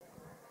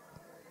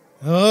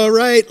All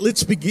right,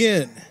 let's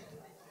begin.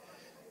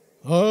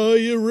 Are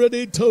you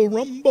ready to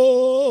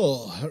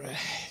rumble? All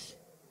right.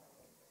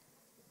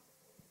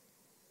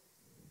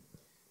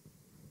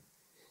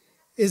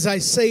 As I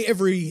say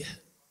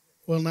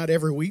not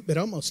every week, but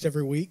almost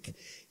every week,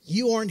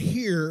 you aren't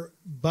here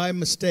by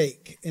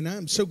mistake. And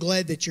I'm so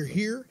glad that you're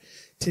here.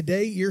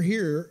 Today, you're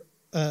here.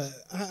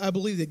 I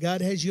believe that God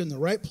has you in the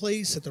right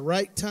place at the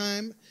right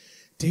time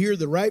to hear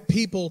the right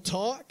people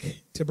talk,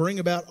 to bring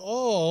about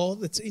all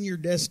that's in your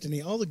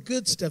destiny, all the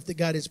good stuff that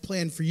God has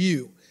planned for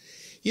you.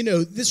 You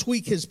know, this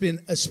week has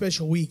been a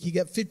special week. You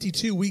got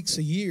 52 weeks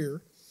a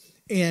year,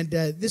 and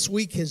this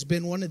week has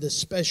been one of the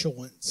special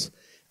ones.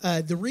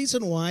 The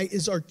reason why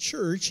is our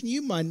church, and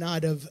you might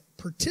not have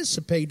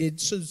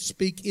participated, so to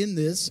speak, in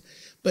this,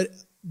 but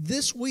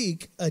this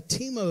week, a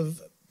team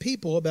of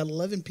people, about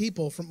 11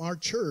 people from our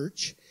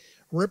church,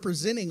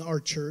 representing our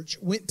church,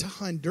 went to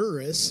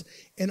Honduras,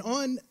 and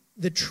on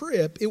the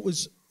trip, it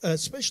was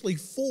especially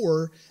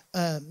for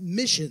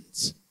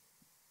missions.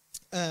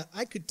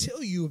 I could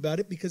tell you about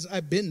it because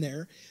I've been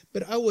there,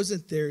 but I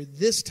wasn't there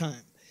this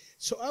time.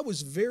 So I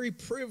was very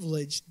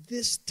privileged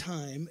this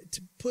time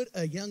to put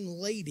a young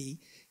lady,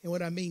 and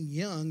what I mean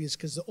young is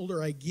because the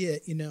older I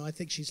get, I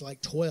think she's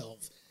like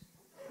 12.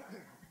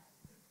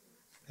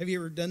 Have you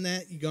ever done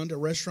that? You go into a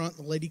restaurant,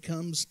 and the lady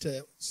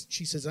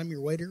she says, "I'm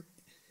your waiter."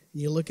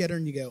 And you look at her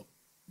and you go,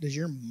 "Does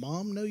your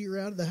mom know you're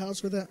out of the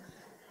house with that?"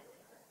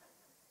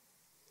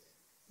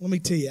 Let me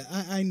tell you,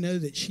 I know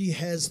that she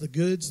has the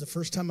goods. The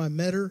first time I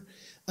met her,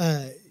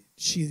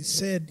 she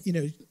said,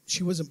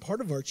 she wasn't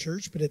part of our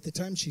church, but at the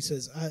time she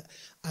says,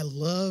 I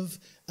love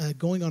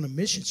going on a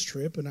missions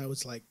trip. And I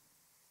was like,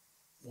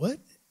 what?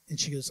 And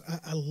she goes,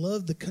 I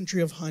love the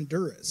country of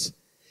Honduras.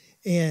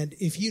 And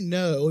if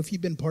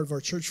you've been part of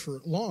our church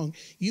for long,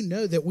 you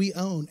know that we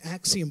own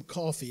Axiom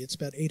Coffee. It's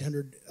about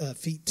 800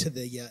 feet to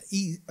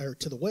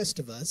the west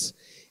of us.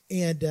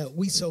 And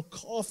we sell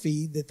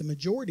coffee that the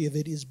majority of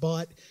it is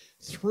bought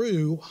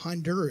through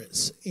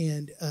Honduras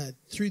and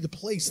through the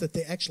place that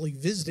they actually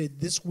visited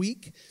this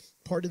week,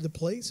 part of the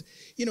place.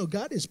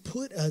 God has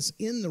put us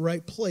in the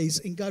right place,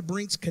 and God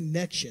brings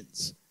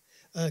connections.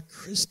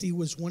 Christy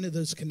was one of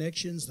those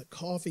connections, the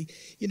coffee.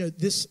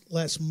 This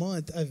last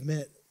month I've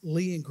met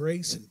Lee and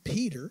Grace and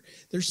Peter.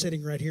 They're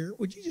sitting right here.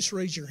 Would you just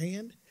raise your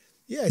hand?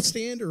 Yeah,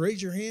 stand or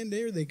raise your hand.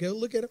 There they go.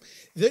 Look at them.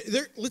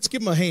 Let's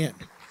give them a hand.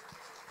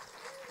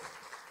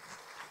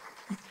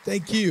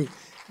 Thank you.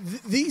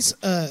 These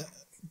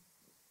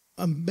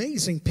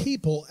amazing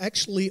people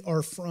actually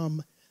are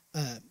from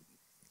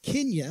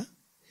Kenya,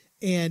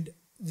 and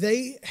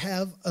they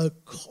have a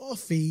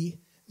coffee.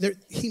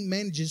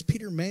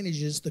 Peter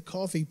manages the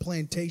coffee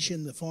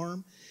plantation, the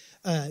farm.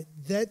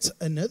 That's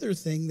another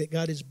thing that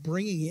God is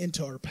bringing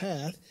into our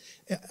path.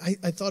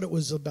 I thought it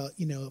was about,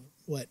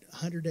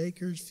 100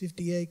 acres,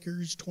 50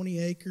 acres, 20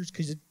 acres,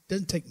 because it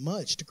doesn't take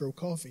much to grow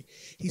coffee.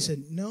 He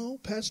said, no,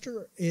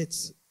 Pastor,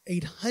 it's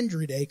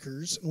 800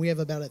 acres, and we have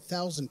about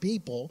 1,000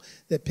 people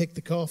that pick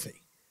the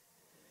coffee.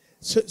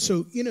 So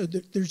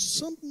there's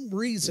some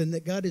reason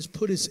that God has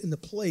put us in the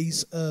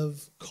place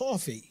of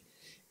coffee.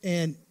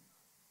 And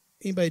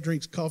anybody who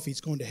drinks coffee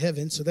is going to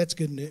heaven, so that's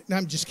good news. No,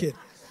 I'm just kidding.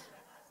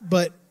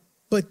 But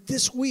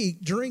this week,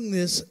 during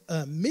this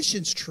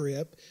missions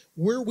trip,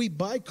 where we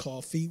buy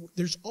coffee,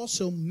 there's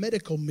also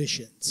medical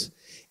missions.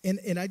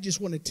 And I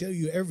just want to tell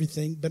you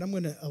everything, but I'm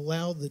going to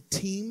allow the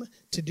team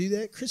to do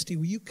that. Christy,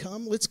 will you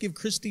come? Let's give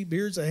Christy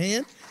Beers a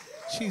hand.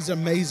 She's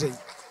amazing.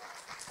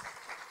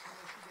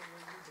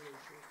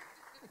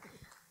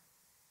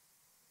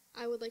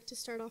 I would like to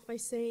start off by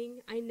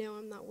saying, I know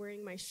I'm not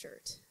wearing my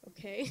shirt,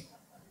 okay?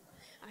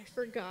 I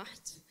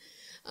forgot.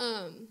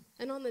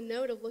 And on the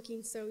note of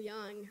looking so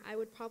young, I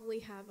would probably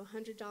have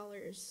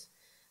 $100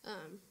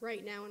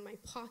 right now in my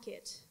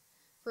pocket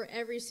for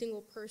every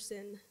single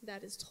person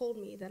that has told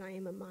me that I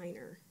am a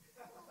minor.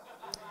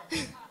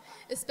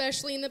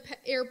 Especially in the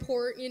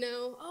airport,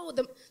 oh,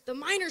 the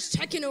minor's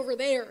checking over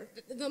there.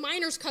 The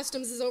minor's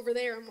customs is over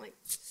there. I'm like,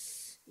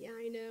 yeah,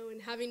 I know.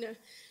 And having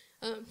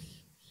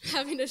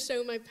to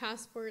show my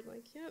passport,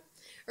 like, yep.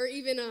 Or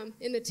even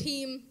in the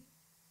team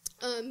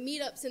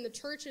meetups in the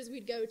churches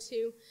we'd go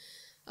to,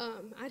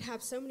 I'd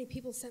have so many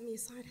people set me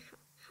aside.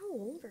 How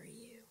old are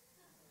you?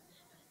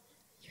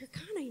 You're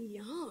kind of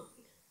young.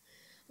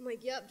 I'm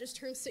like, yep, just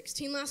turned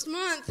 16 last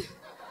month.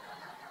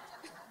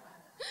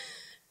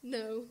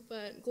 No,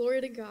 but glory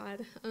to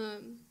God.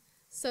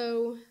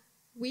 So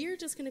we are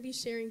just going to be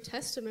sharing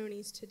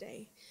testimonies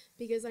today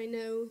because I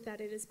know that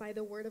it is by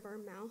the word of our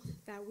mouth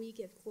that we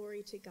give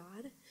glory to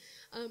God.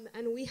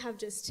 And we have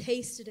just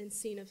tasted and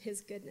seen of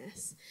his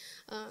goodness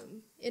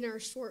in our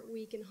short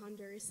week in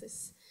Honduras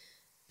this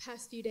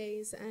past few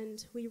days,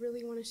 and we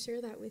really want to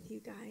share that with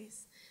you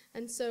guys.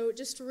 And so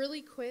just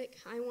really quick,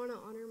 I want to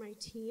honor my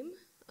team.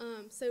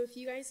 So if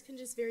you guys can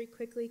just very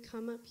quickly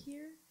come up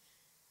here.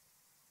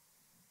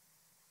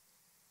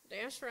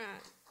 That's right.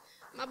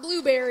 My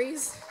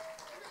blueberries.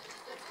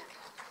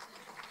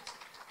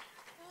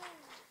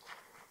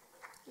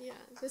 Yeah,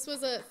 this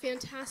was a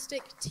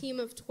fantastic team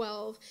of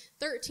 12,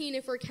 13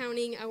 if we're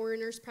counting our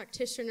nurse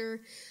practitioner,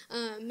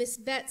 Miss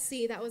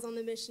Betsy, that was on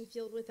the mission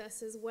field with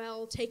us as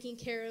well, taking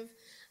care of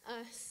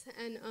us.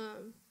 And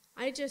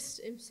I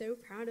just am so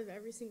proud of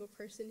every single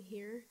person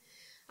here.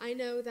 I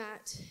know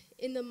that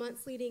in the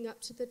months leading up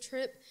to the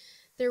trip,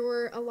 there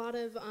were a lot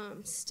of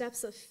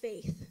steps of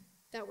faith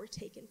that were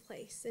taking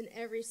place in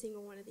every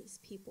single one of these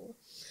people.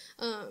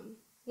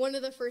 One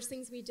of the first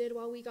things we did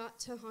while we got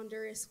to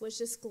Honduras was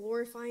just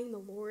glorifying the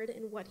Lord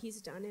and what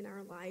he's done in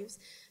our lives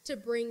to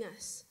bring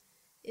us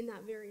in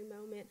that very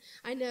moment.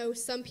 I know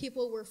some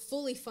people were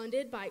fully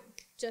funded by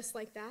just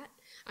like that.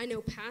 I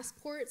know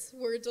passports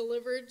were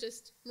delivered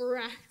just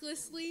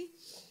miraculously.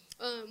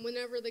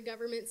 Whenever the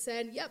government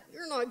said, yep,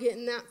 you're not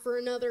getting that for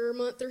another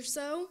month or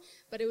so,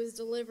 but it was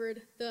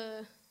delivered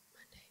the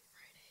Monday,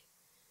 Friday,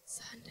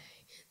 Sunday,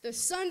 the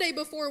Sunday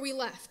before we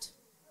left.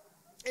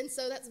 And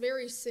so that's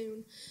very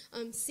soon.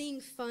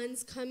 Seeing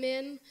funds come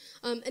in,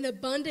 an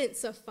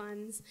abundance of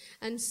funds.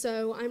 And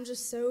so I'm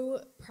just so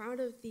proud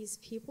of these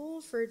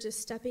people for just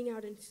stepping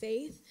out in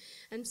faith.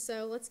 And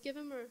so let's give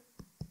them a...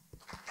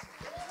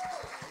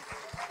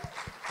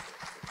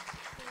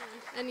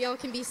 And y'all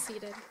can be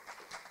seated.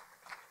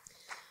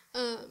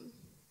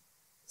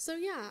 So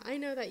yeah, I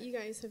know that you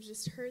guys have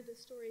just heard the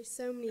story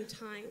so many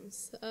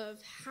times of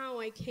how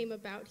I came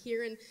about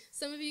here, and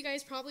some of you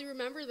guys probably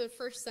remember the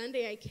first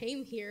Sunday I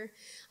came here,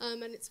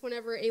 and it's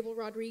whenever Abel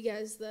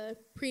Rodriguez, the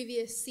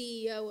previous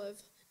CEO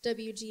of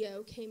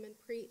WGO, came and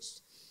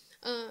preached.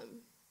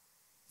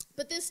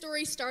 But this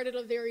story started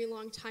a very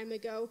long time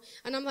ago,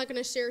 and I'm not going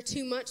to share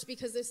too much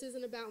because this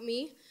isn't about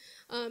me.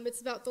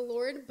 It's about the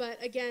Lord,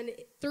 but again,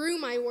 through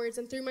my words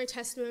and through my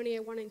testimony,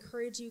 I want to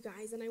encourage you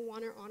guys, and I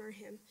want to honor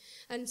him.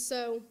 And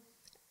so,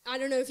 I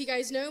don't know if you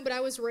guys know, but I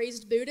was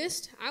raised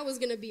Buddhist. I was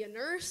going to be a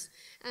nurse,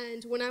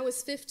 and when I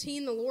was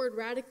 15, the Lord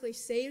radically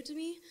saved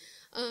me,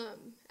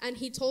 and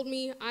he told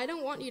me, I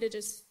don't want you to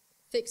just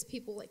fix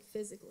people, like,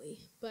 physically,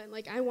 but,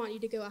 like, I want you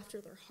to go after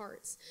their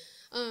hearts.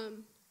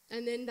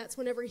 And then that's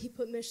whenever he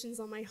put missions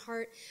on my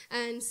heart.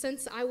 And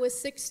since I was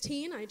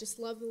 16, I just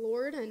loved the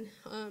Lord and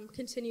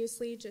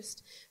continuously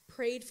just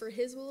prayed for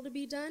his will to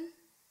be done.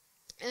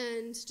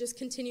 And just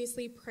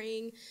continuously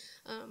praying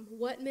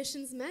what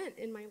missions meant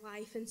in my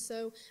life. And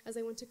so as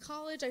I went to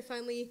college, I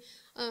finally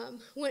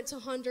went to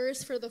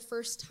Honduras for the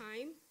first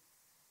time.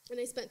 And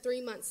I spent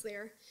 3 months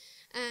there.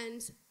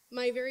 And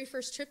my very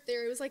first trip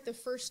there, it was like the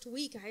first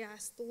week I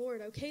asked the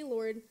Lord, okay,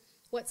 Lord,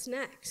 what's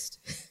next?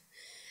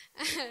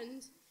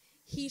 And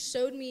he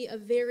showed me a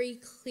very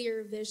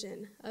clear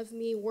vision of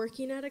me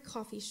working at a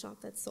coffee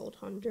shop that sold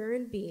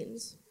Honduran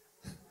beans.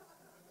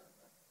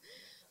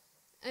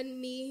 And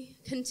me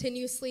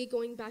continuously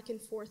going back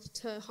and forth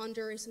to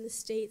Honduras and the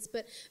States,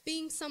 but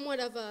being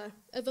somewhat of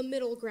a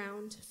middle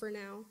ground for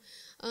now,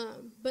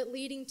 but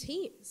leading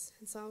teams.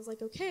 And so I was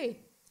like,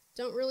 okay,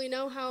 don't really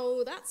know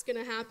how that's going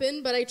to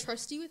happen, but I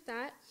trust you with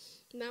that.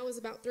 And that was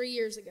about 3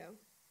 years ago.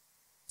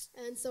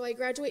 And so I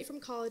graduate from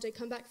college. I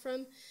come back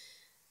from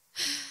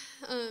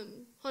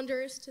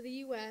Honduras to the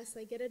U.S.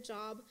 I get a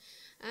job,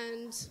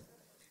 and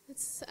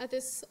it's at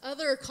this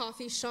other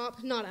coffee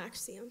shop, not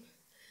Axiom.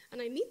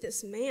 And I meet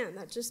this man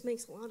that just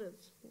makes a lot of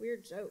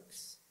weird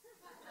jokes.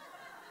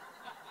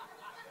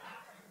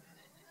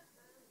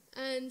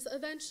 And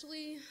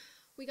eventually,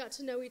 we got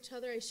to know each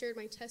other. I shared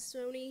my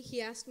testimony.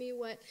 He asked me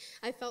what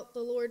I felt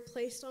the Lord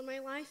placed on my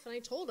life, and I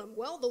told him,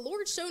 well, the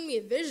Lord showed me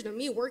a vision of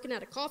me working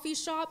at a coffee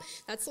shop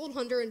that sold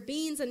Honduran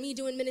beans and me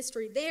doing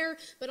ministry there,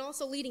 but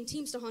also leading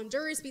teams to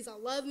Honduras because I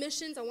love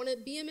missions. I want to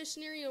be a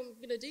missionary. I'm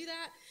going to do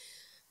that.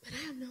 But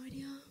I have no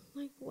idea,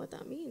 like, what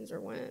that means or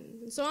when.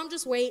 And so I'm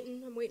just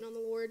waiting. I'm waiting on the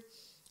Lord.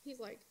 He's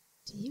like,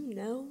 do you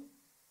know?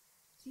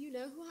 Do you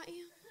know who I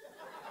am?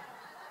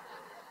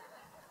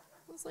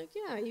 I was like,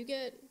 yeah, you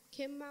get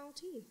chamomile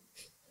tea.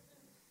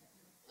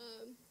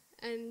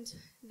 And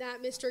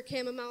that Mr.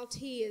 Chamomile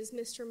Tea is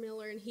Mr.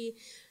 Miller, and he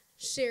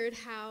shared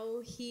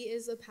how he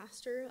is a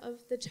pastor of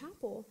the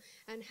chapel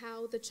and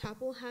how the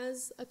chapel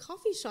has a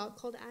coffee shop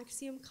called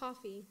Axiom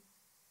Coffee,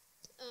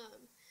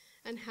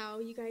 and how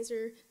you guys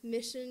are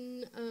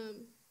mission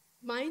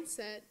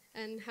mindset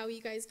and how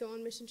you guys go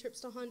on mission trips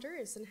to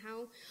Honduras and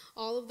how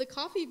all of the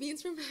coffee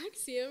beans from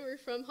Axiom are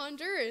from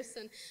Honduras.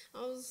 And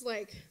I was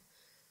like,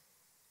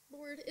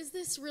 Lord, is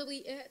this really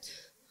it?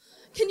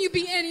 Can you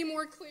be any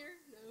more clear?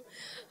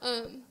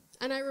 No.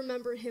 And I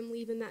remember him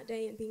leaving that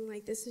day and being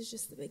like, this is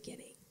just the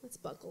beginning. Let's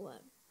buckle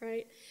up,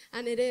 right?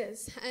 And it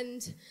is.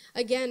 And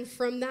again,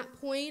 from that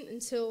point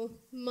until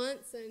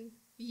months and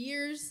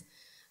years,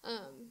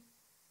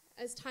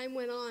 as time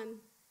went on,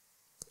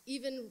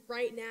 even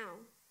right now,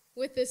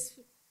 with this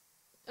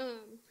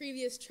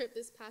previous trip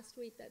this past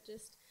week that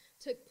just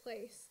took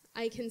place,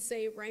 I can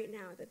say right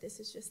now that this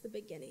is just the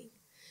beginning.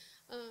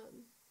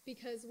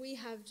 Because we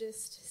have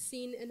just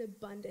seen an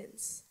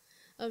abundance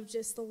of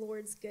just the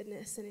Lord's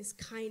goodness and his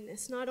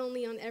kindness, not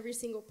only on every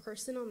single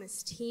person on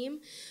this team,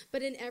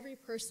 but in every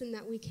person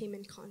that we came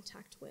in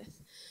contact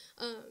with.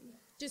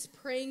 Just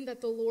praying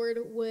that the Lord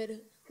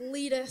would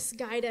lead us,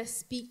 guide us,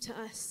 speak to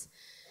us,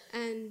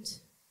 And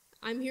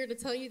I'm here to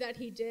tell you that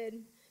he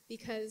did,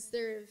 because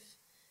there have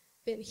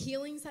been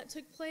healings that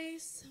took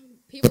place.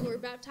 People were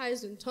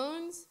baptized in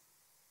tongues.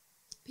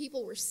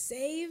 People were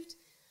saved.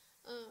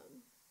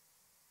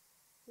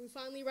 We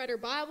finally read our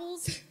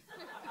Bibles.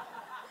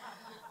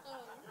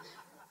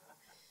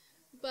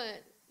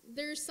 But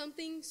there's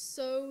something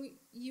so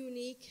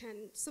unique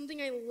and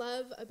something I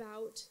love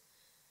about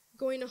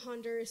going to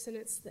Honduras, and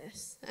it's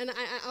this. And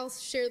I'll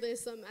share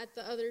this at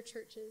the other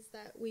churches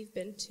that we've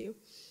been to.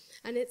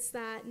 And it's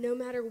that no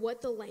matter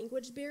what the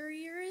language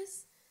barrier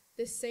is,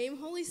 the same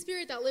Holy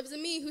Spirit that lives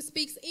in me, who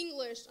speaks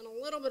English and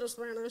a little bit of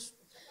Spanish,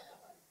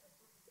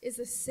 is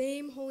the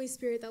same Holy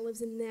Spirit that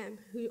lives in them,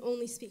 who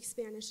only speaks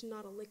Spanish and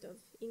not a lick of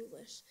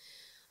English.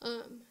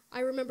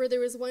 I remember there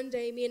was one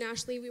day, me and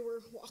Ashley, we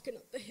were walking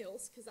up the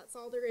hills, because that's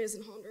all there is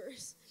in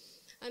Honduras.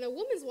 And a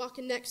woman's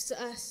walking next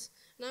to us,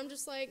 and I'm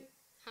just like,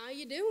 how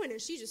you doing?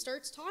 And she just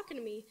starts talking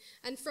to me.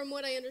 And from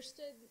what I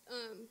understood,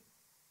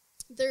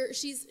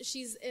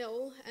 she's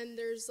ill, and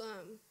there's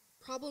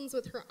problems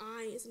with her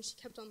eyes, and she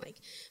kept on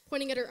like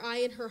pointing at her eye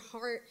and her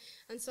heart.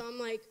 And so I'm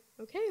like,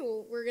 okay,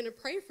 well, we're gonna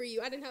pray for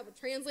you. I didn't have a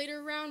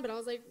translator around, but I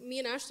was like, me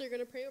and Ashley are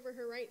gonna pray over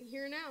her right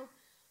here now.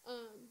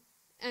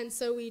 And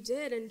so we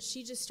did, and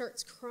she just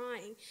starts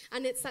crying.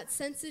 And it's that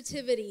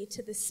sensitivity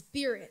to the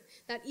Spirit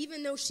that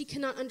even though she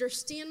cannot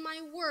understand my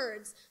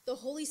words, the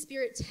Holy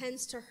Spirit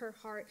tends to her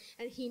heart,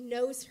 and he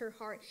knows her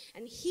heart,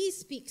 and he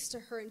speaks to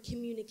her and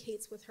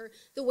communicates with her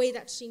the way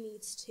that she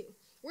needs to.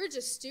 We're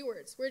just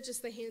stewards. We're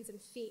just the hands and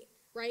feet,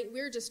 right?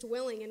 We're just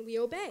willing, and we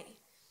obey.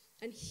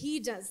 And he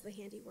does the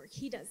handiwork.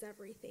 He does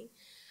everything.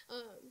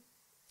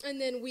 And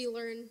then we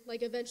learn,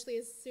 like, eventually,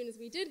 as soon as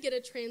we did get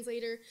a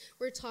translator,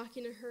 we're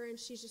talking to her, and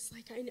she's just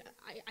like,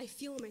 I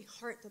feel in my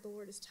heart that the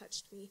Lord has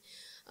touched me.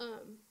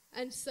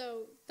 And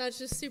so that's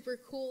just super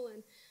cool.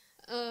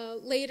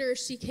 And later,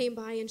 she came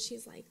by, and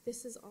she's like,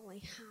 this is all I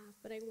have,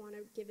 but I want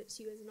to give it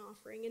to you as an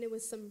offering. And it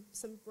was some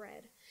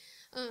bread.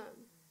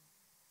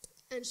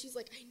 And she's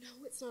like, I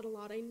know it's not a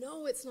lot. I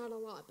know it's not a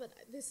lot, but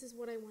this is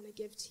what I want to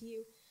give to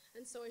you.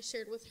 And so I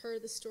shared with her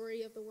the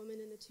story of the woman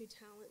and the 2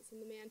 talents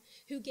and the man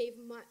who gave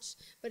much,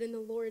 but in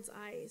the Lord's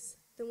eyes,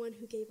 the one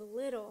who gave a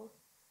little,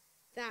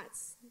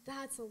 that's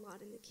a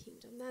lot in the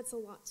kingdom. That's a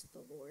lot to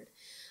the Lord.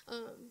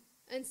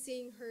 And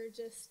seeing her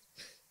just,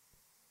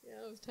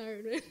 I was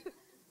tired, man.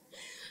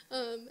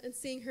 And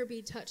seeing her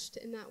be touched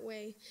in that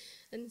way.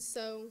 And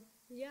so,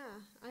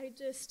 I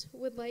just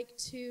would like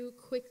to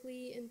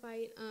quickly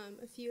invite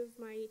a few of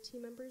my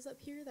team members up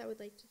here that would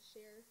like to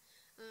share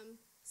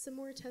some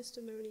more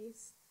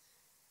testimonies.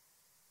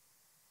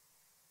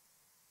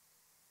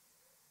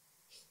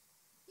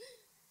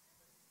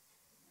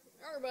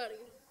 Everybody.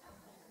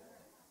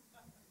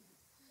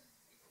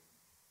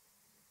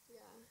 Yeah.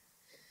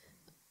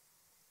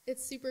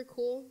 It's super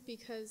cool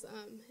because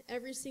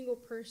every single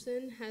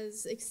person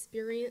has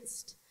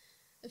experienced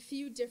a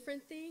few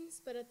different things,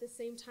 but at the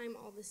same time,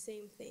 all the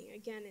same thing.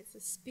 Again, it's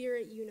the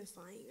Spirit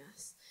unifying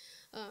us.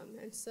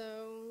 And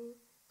so,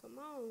 come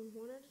on,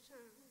 one at a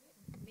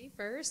time. Me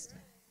first.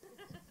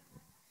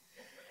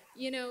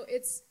 You know,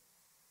 it's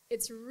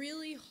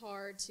really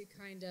hard to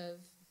kind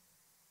of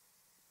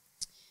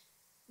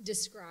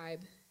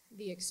describe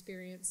the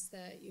experience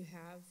that you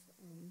have,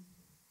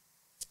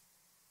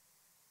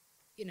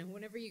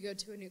 whenever you go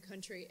to a new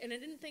country. And I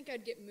didn't think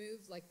I'd get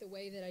moved like the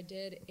way that I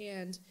did.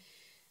 And,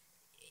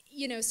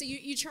 so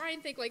you try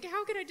and think, like,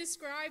 how can I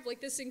describe, like,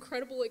 this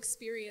incredible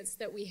experience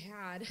that we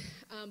had?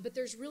 But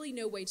there's really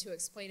no way to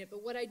explain it.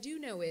 But what I do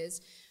know is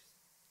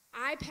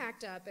I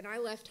packed up and I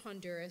left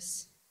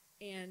Honduras,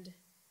 and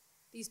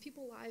these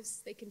people's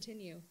lives, they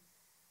continue.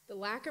 The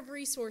lack of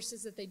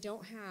resources that they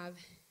don't have,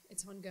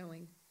 it's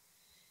ongoing.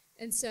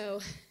 And so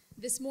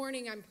this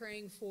morning I'm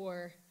praying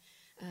for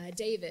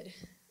David.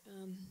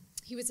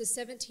 He was a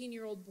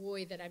 17-year-old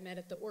boy that I met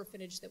at the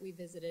orphanage that we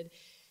visited.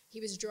 He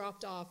was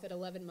dropped off at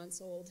 11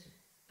 months old.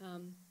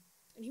 And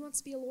he wants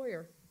to be a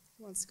lawyer.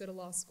 He wants to go to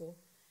law school.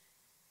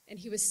 And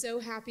he was so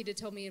happy to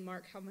tell me and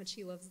Mark how much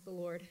he loves the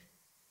Lord.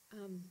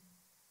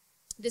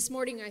 This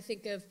morning I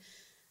think of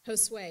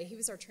Josue. He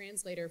was our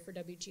translator for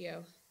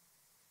WGO.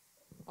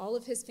 All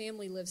of his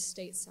family lives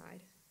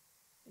stateside,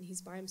 and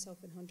he's by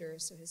himself in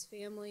Honduras. So his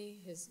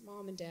family, his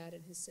mom and dad,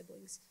 and his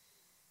siblings.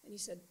 And he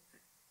said,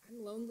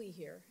 I'm lonely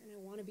here, and I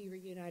want to be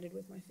reunited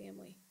with my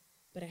family,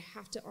 but I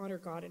have to honor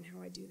God in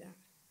how I do that.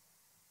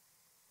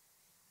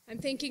 I'm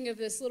thinking of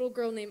this little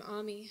girl named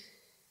Ami.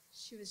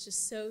 She was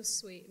just so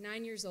sweet,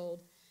 9 years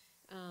old.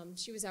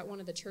 She was at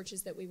one of the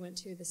churches that we went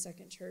to, the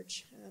second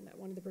church, at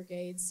one of the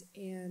brigades,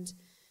 and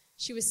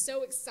she was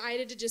so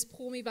excited to just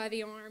pull me by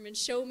the arm and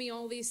show me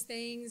all these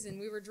things, and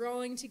we were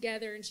drawing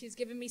together, and she's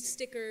giving me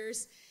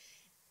stickers,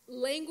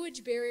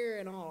 language barrier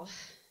and all.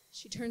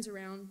 She turns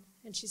around,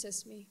 and she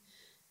says to me,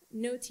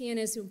 "No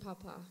tienes un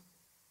papá."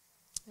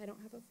 I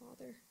don't have a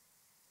father.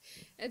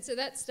 And so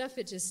that stuff,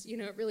 it just,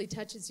 it really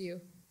touches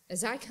you.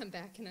 As I come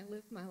back and I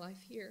live my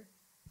life here,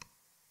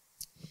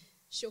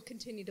 she'll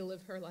continue to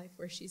live her life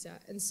where she's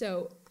at. And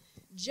so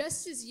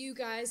just as you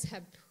guys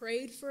have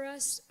prayed for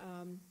us,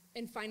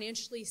 and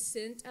financially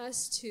sent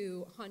us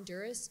to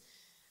Honduras,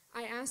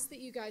 I ask that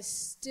you guys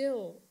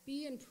still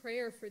be in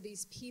prayer for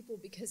these people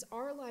because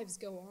our lives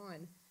go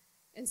on,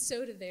 and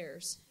so do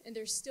theirs. And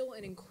there's still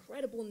an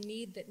incredible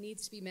need that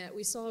needs to be met.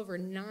 We saw over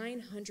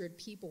 900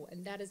 people,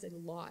 and that is a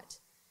lot.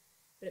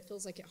 But it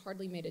feels like it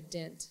hardly made a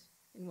dent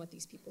in what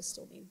these people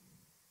still need.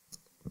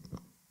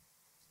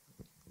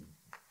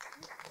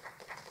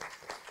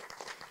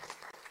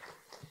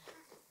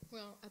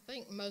 Well, I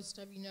think most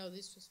of you know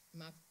this was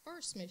my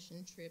first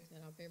mission trip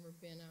that I've ever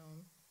been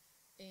on.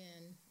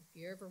 And if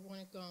you ever want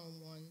to go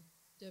on one,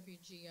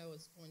 WGO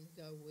is going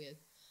to go with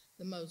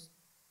the most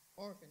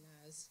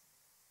organized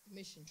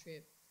mission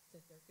trip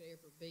that there could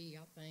ever be,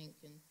 I think.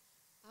 And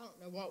I don't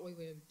know what we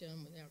would have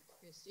done without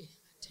Christy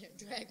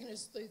dragging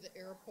us through the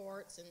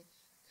airports and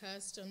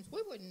customs.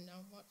 We wouldn't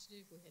know what to do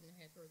if we hadn't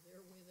had her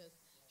there with us.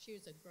 She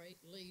was a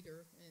great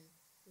leader, and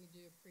we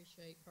do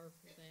appreciate her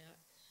for that.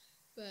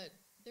 But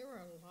there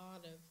were a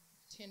lot of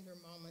tender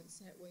moments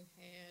that we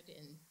had,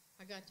 and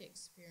I got to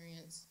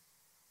experience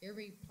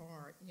every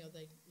part. You know,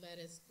 they let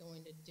us go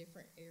into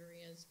different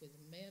areas with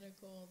the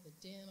medical, the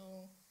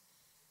dental,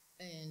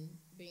 and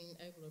being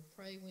able to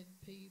pray with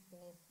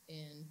people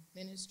and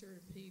minister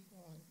to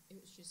people. And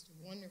it was just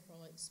a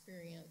wonderful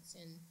experience.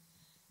 And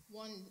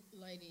one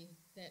lady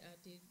that I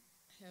did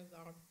have the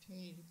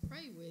opportunity to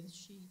pray with,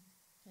 she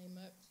came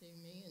up to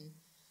me and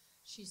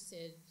she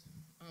said,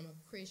 I'm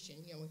a Christian.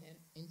 You know, we had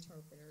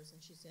interpreters,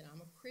 and she said,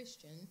 I'm a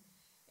Christian,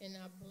 and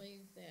I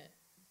believe that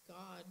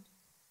God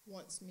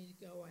wants me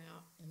to go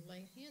out and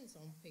lay hands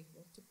on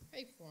people to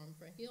pray for them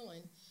for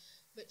healing.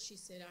 But she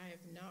said, I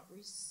have not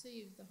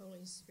received the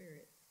Holy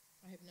Spirit.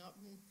 I have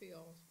not been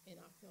filled, and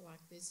I feel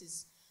like this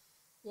is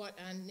what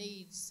I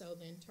need. So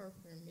the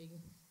interpreter and me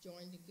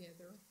joined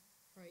together,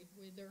 prayed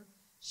with her.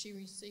 She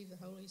received the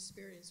Holy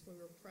Spirit as we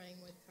were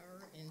praying with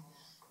her and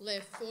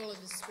left full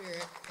of the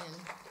Spirit. And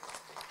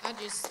I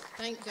just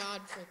thank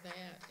God for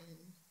that. And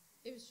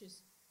it was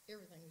just,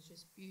 everything was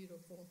just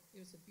beautiful. It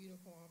was a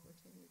beautiful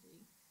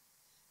opportunity.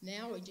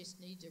 Now we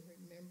just need to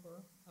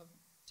remember, I've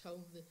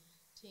told the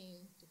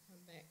team to come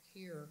back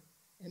here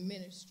and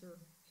minister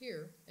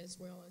here as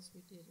well as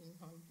we did in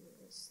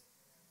Honduras.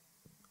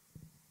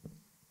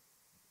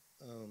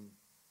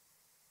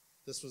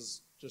 This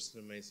was just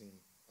an amazing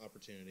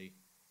opportunity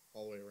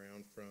all the way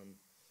around, from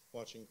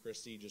watching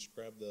Christy just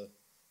grab the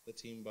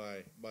team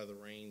by the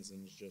reins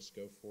and just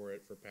go for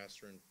it, for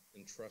Pastor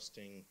and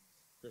trusting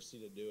Christy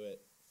to do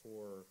it,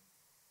 for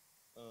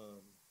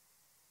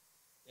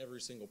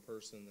every single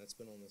person that's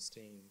been on this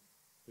team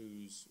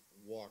who's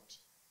walked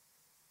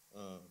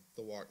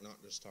the walk,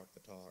 not just talk the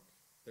talk.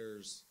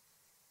 There's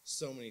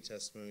so many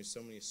testimonies,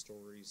 so many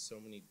stories,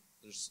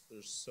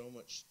 there's so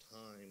much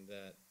time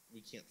that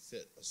we can't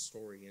fit a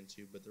story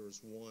into, but there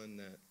was one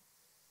that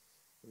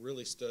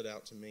really stood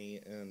out to me,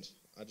 and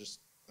I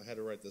had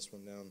to write this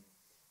one down.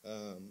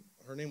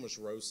 Her name was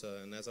Rosa,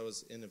 and as I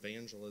was in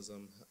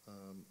evangelism,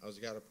 I was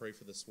got to pray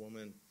for this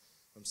woman.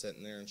 I'm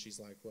sitting there, and she's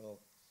like, well,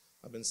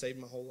 I've been saved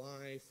my whole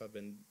life. I've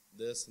been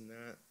this and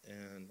that,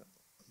 and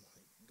I'm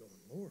like going,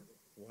 Lord,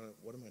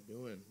 what am I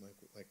doing?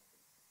 Like,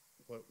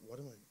 what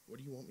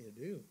do you want me to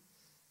do?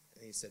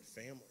 And he said,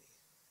 family.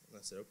 And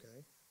I said, okay.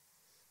 I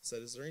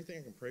said, is there anything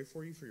I can pray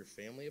for you, for your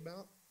family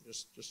about?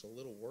 Just a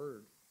little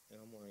word. And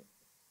I'm like,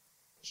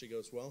 she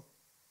goes, well,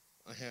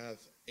 I have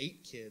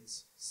 8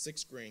 kids,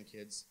 6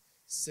 grandkids,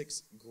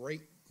 6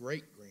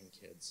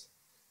 great-great-grandkids.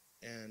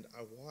 And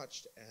I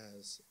watched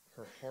as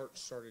her heart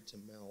started to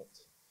melt,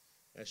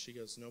 as she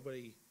goes,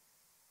 nobody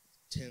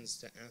tends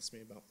to ask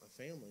me about my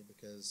family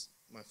because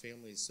my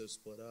family is so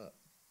split up.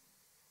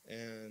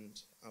 And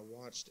I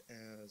watched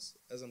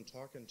as I'm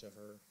talking to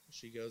her,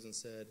 she goes and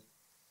said,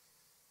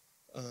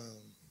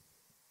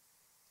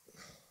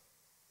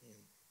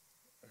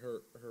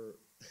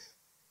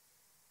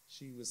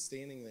 she was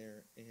standing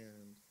there,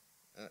 and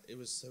it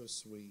was so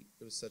sweet.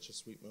 It was such a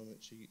sweet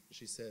moment.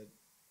 She said,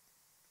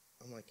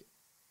 I'm like,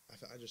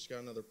 I just got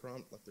another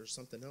prompt, like there's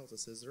something else. I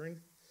said,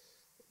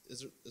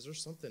 is there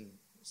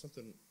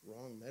something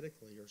wrong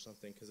medically or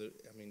something? Because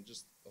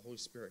just the Holy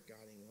Spirit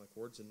guiding, like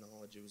words of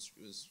knowledge. It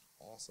was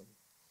awesome.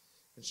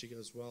 And she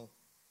goes, well,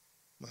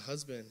 my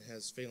husband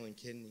has failing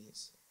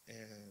kidneys,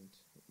 and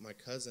my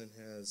cousin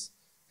has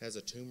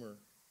a tumor.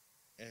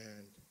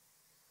 And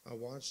I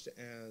watched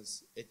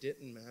as it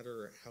didn't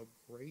matter how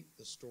great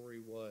the story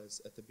was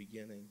at the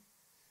beginning,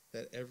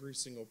 that every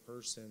single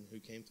person who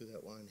came through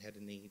that line had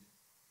a need.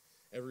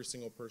 Every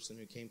single person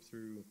who came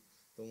through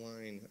the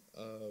line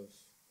of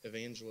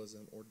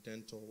evangelism or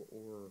dental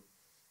or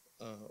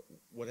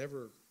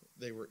whatever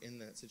they were in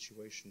that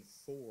situation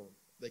for,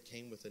 they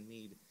came with a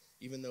need.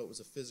 Even though it was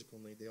a physical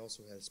need, they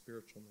also had a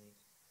spiritual need.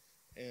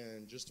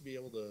 And just to be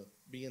able to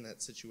be in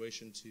that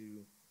situation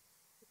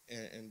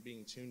and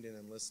being tuned in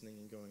and listening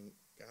and going,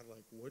 God,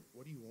 like,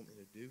 what do you want me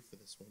to do for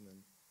this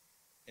woman?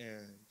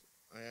 And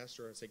I asked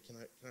her, I said, can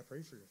I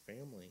pray for your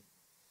family?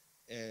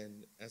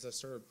 And as I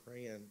started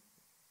praying,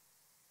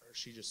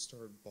 she just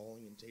started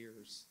bawling in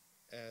tears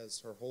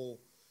as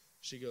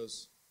she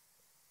goes,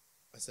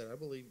 I said, I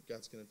believe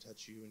God's going to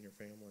touch you and your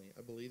family.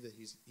 I believe that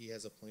He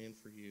has a plan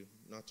for you,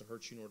 not to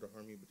hurt you nor to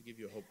harm you, but to give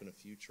you a hope and a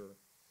future.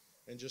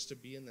 And just to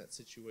be in that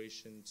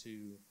situation,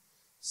 to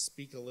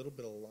speak a little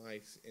bit of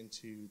life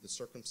into the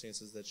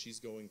circumstances that she's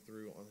going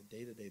through on a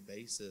day-to-day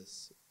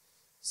basis.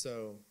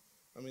 So,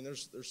 I mean,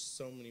 there's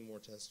so many more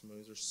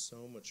testimonies. There's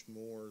so much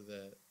more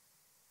that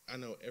I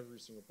know every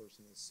single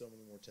person has so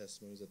many more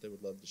testimonies that they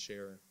would love to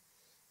share.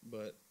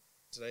 But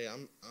today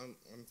I'm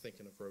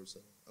thinking of Rosa.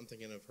 I'm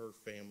thinking of her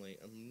family,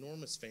 an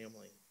enormous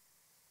family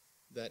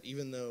that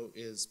even though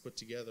is put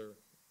together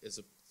is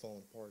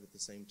falling apart at the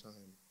same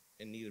time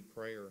and needed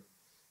prayer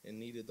and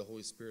needed the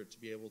Holy Spirit to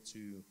be able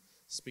to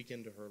speak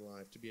into her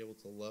life, to be able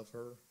to love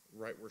her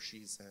right where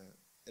she's at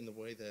in the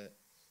way that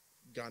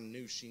God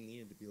knew she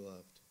needed to be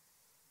loved.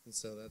 And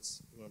so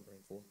that's who I'm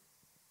praying for.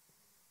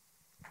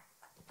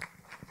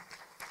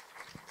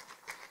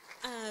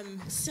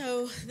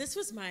 So this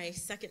was my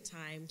second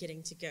time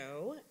getting to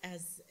go,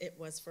 as it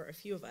was for a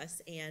few of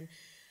us, and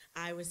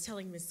I was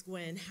telling Miss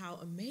Gwen how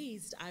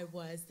amazed I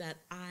was that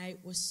I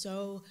was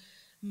so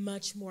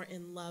much more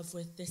in love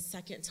with this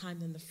second time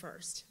than the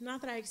first.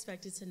 Not that I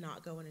expected to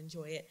not go and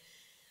enjoy it,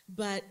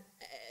 but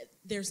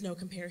there's no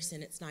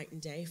comparison. It's night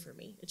and day for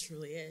me. It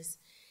truly is.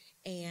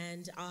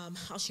 And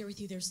I'll share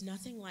with you, there's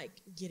nothing like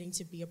getting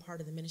to be a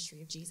part of the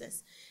ministry of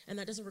Jesus, and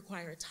that doesn't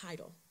require a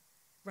title.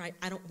 Right?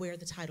 I don't wear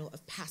the title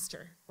of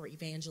pastor or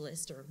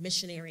evangelist or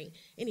missionary,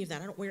 any of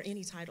that. I don't wear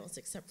any titles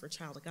except for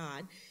child of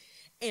God.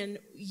 And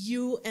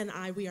you and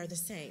I, we are the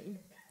same.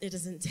 It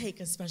doesn't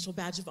take a special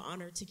badge of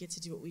honor to get to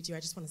do what we do.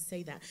 I just want to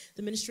say that.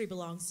 The ministry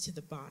belongs to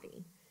the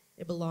body.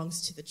 It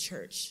belongs to the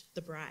church,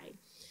 the bride.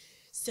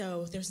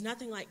 So there's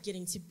nothing like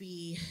getting to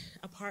be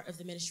a part of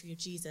the ministry of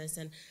Jesus.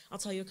 And I'll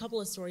tell you a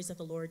couple of stories that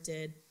the Lord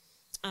did.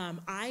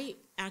 I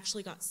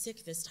actually got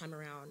sick this time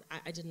around.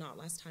 I did not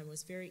last time. It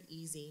was very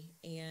easy.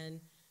 And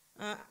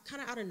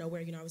kind of out of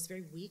nowhere, I was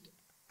very weak.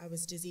 I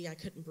was dizzy. I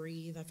couldn't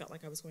breathe. I felt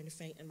like I was going to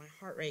faint, and my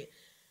heart rate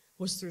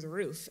was through the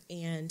roof.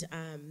 And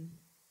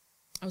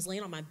I was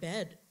laying on my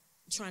bed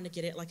trying to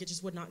get it. Like, it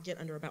just would not get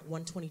under about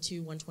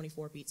 122,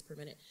 124 beats per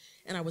minute.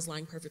 And I was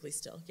lying perfectly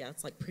still. Yeah,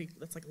 that's like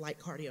light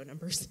cardio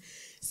numbers.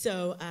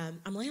 So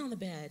I'm laying on the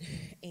bed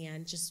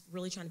and just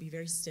really trying to be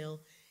very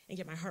still and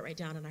get my heart rate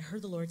down. And I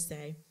heard the Lord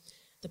say,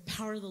 "The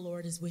power of the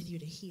Lord is with you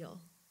to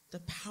heal. The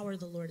power of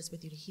the Lord is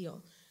with you to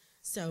heal."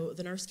 So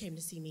the nurse came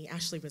to see me.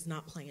 Ashley was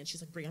not playing.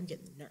 She's like, "Bree, I'm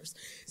getting the nurse."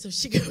 So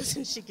she goes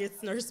and she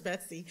gets Nurse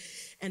Betsy.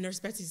 And Nurse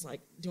Betsy's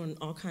like doing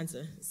all kinds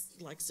of,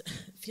 like,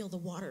 feel the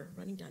water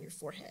running down your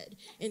forehead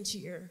into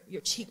your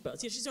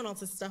cheekbones. She's doing all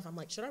this stuff. I'm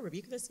like, should I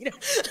rebuke this?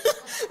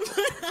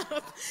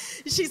 But,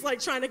 she's like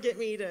trying to get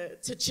me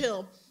to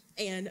chill.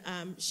 And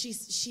she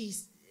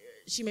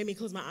made me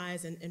close my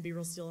eyes and be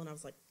real still. And I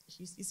was like,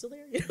 you still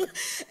there?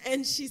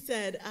 And she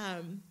said,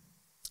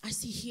 "I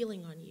see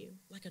healing on you,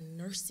 like a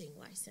nursing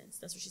license."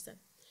 That's what she said.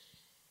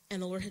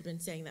 And the Lord had been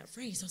saying that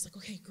phrase. So I was like,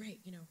 okay,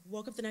 great.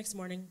 Woke up the next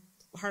morning,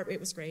 heart rate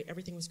was great,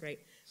 everything was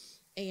great.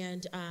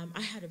 And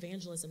I had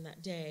evangelism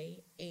that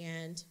day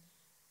and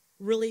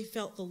really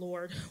felt the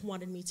Lord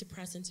wanted me to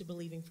press into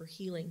believing for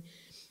healing.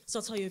 So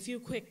I'll tell you a few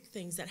quick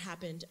things that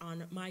happened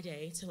on my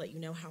day to let you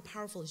know how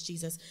powerful is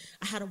Jesus.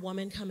 I had a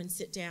woman come and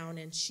sit down,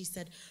 and she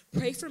said,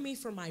 "Pray for me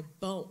for my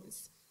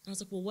bones." And I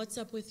was like, "Well, what's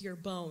up with your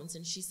bones?"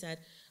 And she said,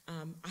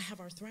 I have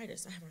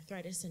arthritis,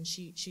 and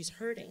she's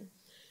hurting.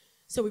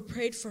 So we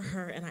prayed for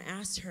her, and I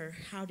asked her,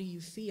 "How do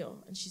you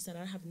feel?" And she said,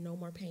 "I have no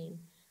more pain.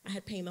 I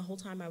had pain the whole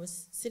time I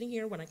was sitting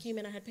here. When I came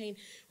in, I had pain.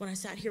 When I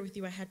sat here with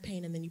you, I had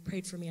pain, and then you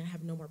prayed for me. I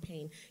have no more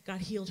pain."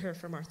 God healed her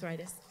from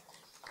arthritis.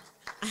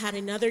 I had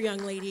another young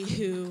lady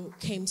who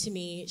came to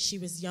me. She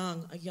was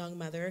young, a young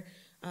mother,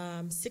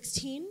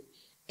 16,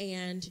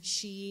 and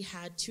she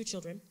had 2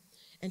 children.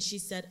 And she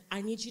said,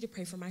 "I need you to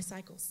pray for my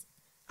cycles.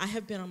 I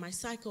have been on my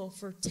cycle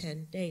for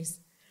 10 days,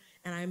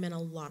 and I'm in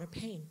a lot of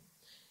pain."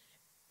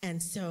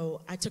 And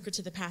so I took her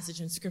to the passage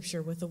in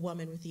Scripture with a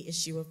woman with the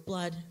issue of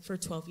blood for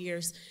 12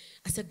 years.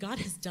 I said, God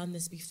has done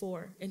this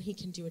before, and he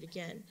can do it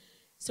again.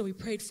 So we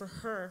prayed for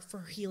her,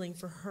 for healing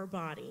for her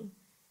body,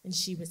 and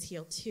she was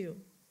healed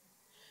too.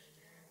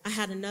 I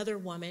had another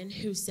woman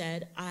who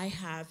said, "I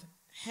have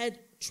head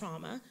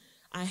trauma.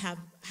 I have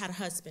had a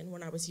husband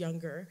when I was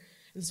younger."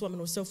 And this woman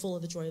was so full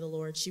of the joy of the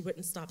Lord, she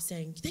wouldn't stop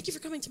saying, "Thank you for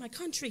coming to my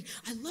country.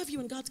 I love you,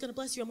 and God's going to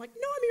bless you." I'm like,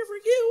 "No, I'm here for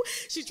you."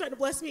 She's trying to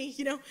bless me,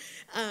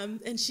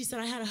 And she said,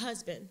 "I had a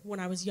husband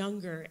when I was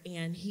younger,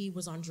 and he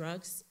was on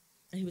drugs,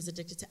 and he was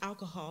addicted to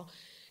alcohol.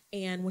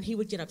 And when he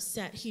would get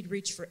upset, he'd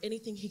reach for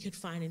anything he could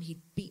find, and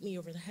he'd beat me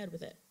over the head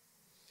with it.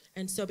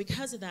 And so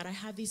because of that, I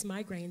have these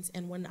migraines,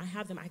 and when I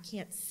have them, I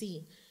can't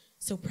see.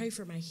 So pray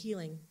for my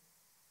healing."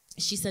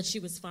 She said she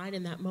was fine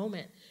in that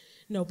moment.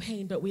 No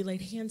pain, but we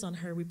laid hands on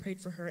her, we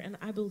prayed for her, and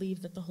I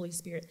believe that the Holy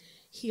Spirit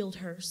healed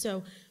her.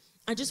 So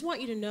I just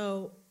want you to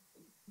know,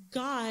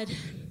 God,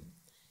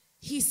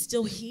 he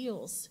still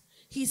heals.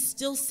 He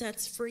still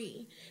sets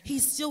free. He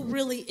still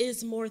really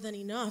is more than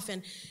enough.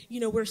 And,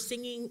 we're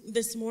singing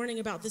this morning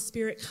about the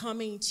Spirit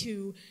coming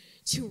to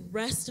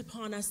rest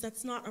upon us.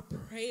 That's not a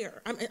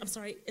prayer. I'm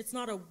sorry, it's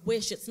not a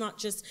wish. It's not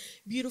just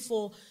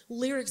beautiful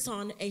lyrics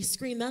on a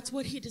screen. That's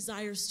what he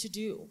desires to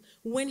do.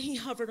 When he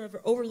hovered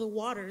over the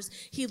waters,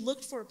 he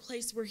looked for a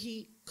place where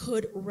he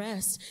could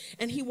rest.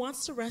 And he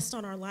wants to rest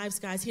on our lives,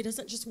 guys. He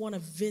doesn't just want to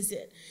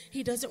visit.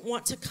 He doesn't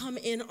want to come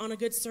in on a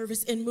good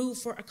service and move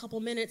for a couple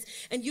minutes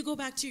and you go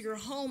back to your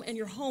home and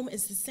your home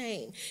is the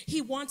same.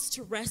 He wants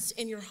to rest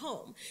in your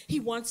home. He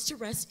wants to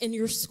rest in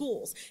your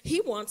schools. He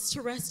wants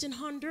to rest in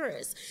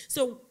Honduras.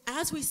 So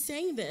as we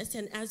sang this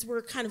and as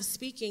we're kind of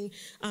speaking,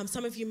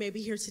 some of you may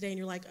be here today and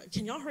you're like,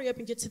 can y'all hurry up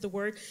and get to the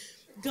word?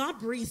 God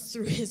breathed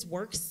through his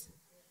works.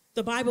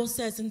 The Bible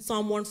says in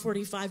Psalm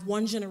 145,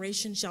 one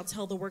generation shall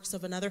tell the works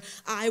of another.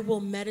 I will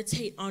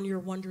meditate on your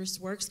wondrous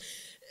works.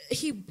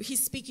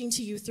 He's speaking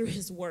to you through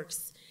his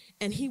works,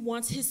 and he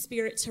wants his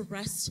Spirit to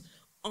rest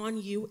on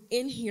you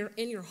in here,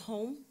 in your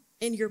home,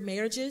 in your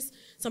marriages.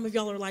 Some of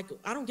y'all are like,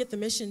 I don't get the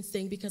missions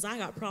thing because I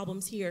got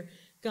problems here.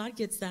 God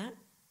gets that,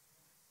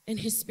 and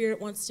his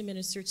Spirit wants to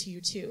minister to you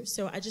too.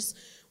 So I just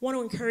want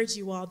to encourage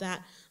you all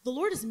that the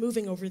Lord is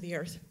moving over the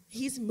earth.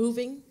 He's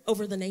moving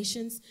over the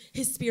nations.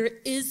 His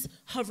Spirit is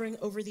hovering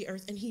over the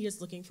earth, and he is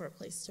looking for a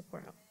place to pour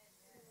out.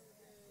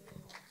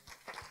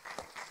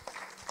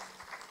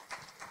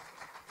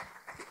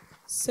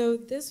 So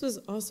this was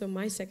also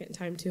my second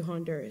time to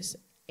Honduras,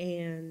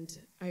 and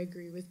I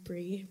agree with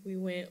Bree. We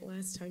went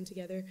last time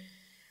together,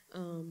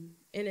 and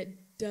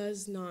it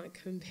does not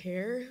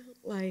compare.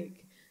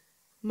 Like,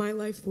 my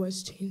life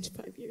was changed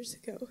 5 years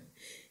ago.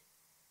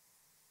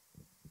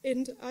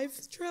 And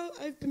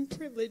I've been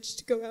privileged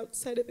to go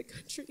outside of the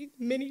country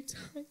many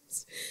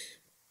times.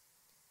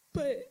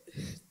 But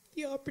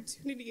the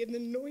opportunity and the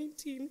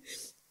anointing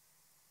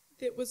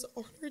that was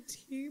on our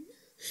team,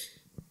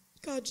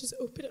 God just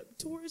opened up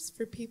doors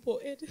for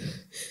people. And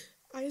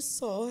I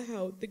saw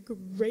how the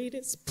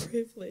greatest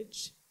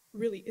privilege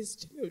really is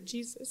to know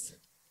Jesus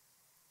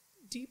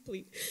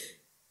deeply.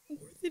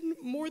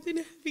 More than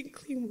having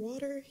clean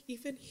water,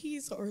 even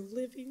he's our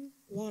living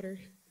water.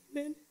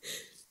 Amen.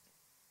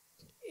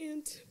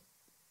 And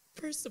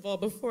first of all,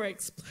 before I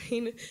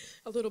explain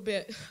a little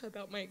bit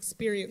about my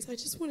experience, I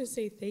just want to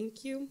say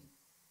thank you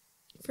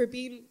for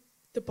being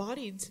the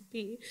body to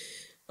me.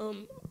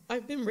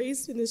 I've been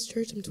raised in this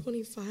church. I'm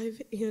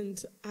 25,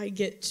 and I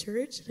get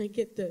church, and I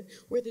get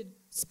where the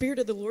Spirit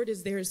of the Lord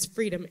is, there is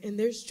freedom, and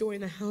there's joy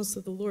in the house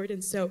of the Lord.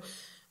 And so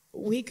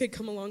we could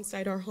come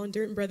alongside our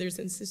Honduran brothers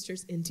and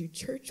sisters and do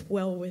church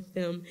well with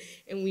them.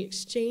 And we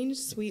exchanged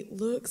sweet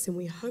looks, and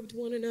we hugged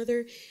one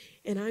another.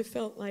 And I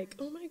felt like,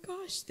 oh my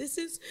gosh, this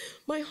is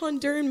my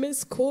Honduran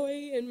Miss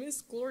Coy and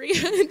Miss Gloria.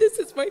 And this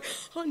is my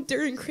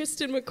Honduran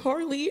Kristen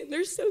McCarley. And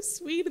they're so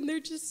sweet. And they're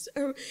just,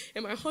 and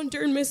my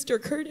Honduran Mr.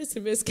 Curtis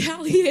and Miss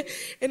Callie.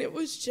 And it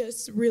was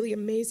just really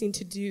amazing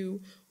to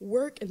do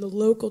work in the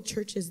local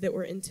churches that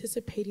were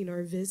anticipating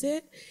our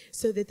visit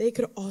so that they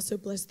could also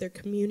bless their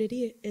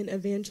community and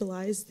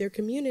evangelize their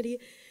community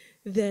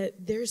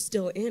that they're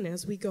still in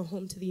as we go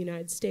home to the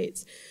United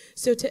States.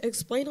 So to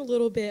explain a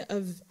little bit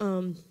of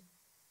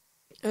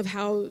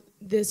how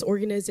this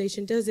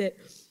organization does it,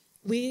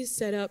 we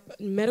set up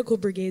medical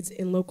brigades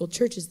in local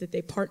churches that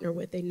they partner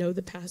with. They know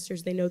the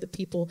pastors, they know the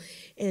people,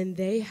 and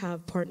they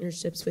have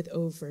partnerships with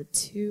over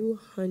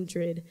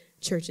 200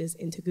 churches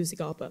in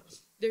Tegucigalpa.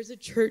 There's a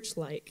church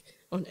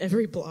on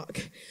every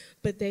block,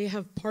 but they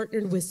have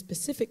partnered with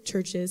specific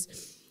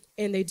churches,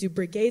 and they do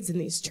brigades in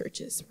these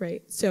churches,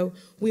 right? So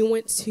we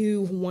went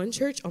to one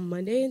church on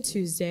Monday and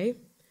Tuesday.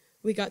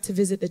 We got to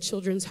visit the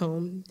children's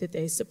home that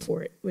they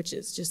support, which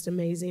is just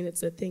amazing.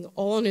 It's a thing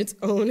all on its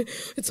own.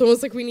 It's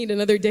almost like we need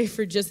another day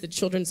for just the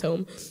children's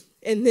home.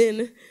 And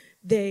then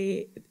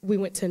we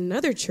went to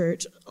another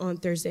church on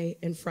Thursday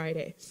and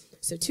Friday.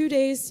 So 2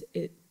 days,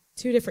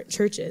 2 different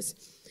churches.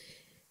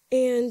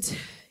 And,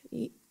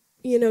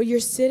 you're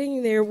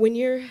sitting there when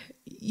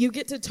you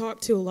get to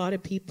talk to a lot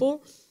of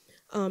people,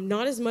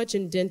 not as much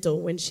in dental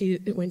when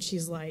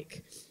she's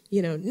like,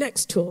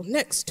 next tool,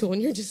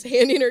 and you're just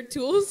handing her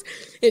tools,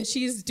 and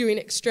she's doing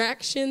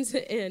extractions,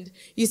 and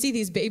you see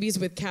these babies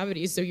with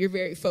cavities, so you're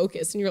very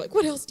focused, and you're like,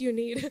 what else do you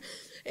need?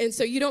 And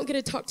so you don't get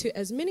to talk to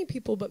as many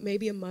people, but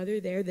maybe a mother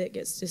there that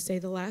gets to say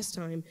the last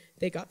time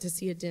they got to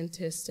see a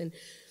dentist. And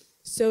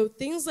so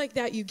things like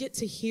that, you get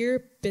to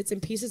hear bits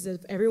and pieces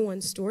of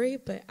everyone's story,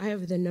 but I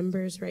have the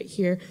numbers right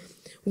here.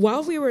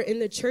 While we were in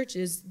the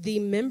churches, the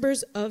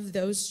members of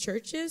those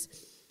churches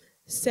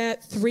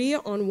sat 3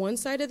 on one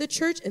side of the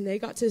church, and they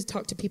got to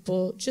talk to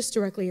people just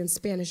directly in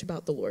Spanish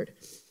about the Lord.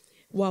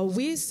 While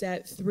we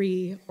sat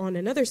 3 on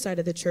another side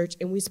of the church,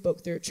 and we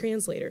spoke through a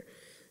translator.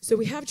 So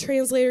we have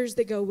translators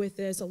that go with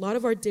us. A lot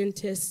of our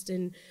dentists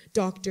and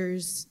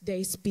doctors,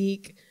 they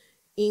speak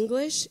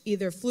English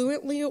either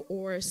fluently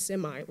or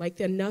semi, like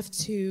enough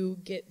to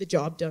get the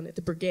job done at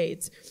the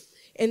brigades.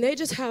 And they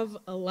just have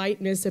a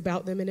lightness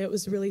about them, and it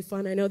was really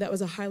fun. I know that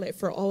was a highlight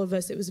for all of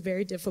us. It was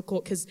very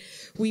difficult because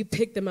we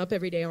picked them up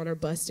every day on our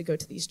bus to go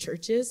to these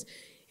churches.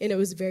 and it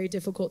was very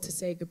difficult to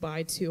say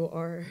goodbye to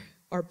our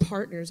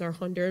partners, our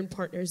Honduran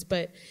partners.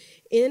 But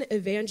in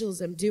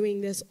evangelism,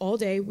 doing this all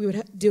day, we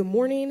would do a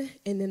morning,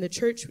 and then the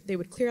church, they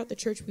would clear out the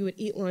church. We would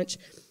eat lunch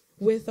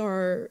with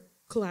our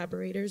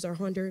collaborators, our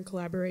Honduran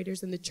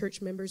collaborators, and the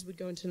church members would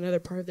go into another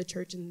part of the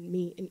church and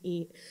meet and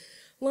eat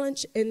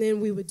lunch. And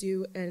then we would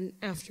do an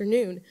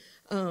afternoon,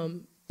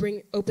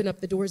 open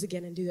up the doors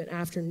again and do an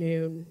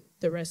afternoon,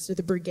 the rest of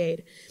the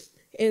brigade.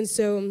 And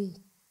so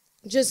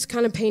just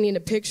kind of painting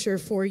a picture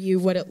for you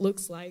what it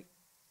looks like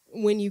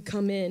when you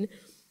come in.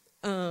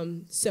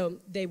 So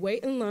they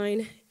wait in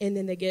line, and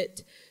then they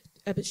get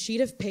a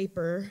sheet of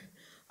paper,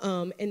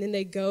 and then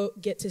they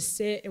get to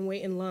sit and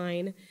wait in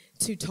line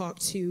to talk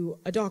to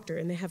a doctor.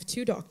 And they have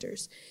 2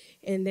 doctors,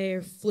 and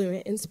they're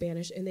fluent in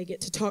Spanish, and they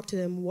get to talk to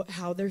them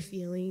how they're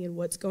feeling and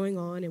what's going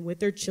on, and with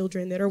their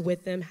children that are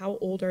with them, how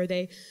old are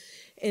they,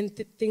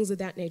 and things of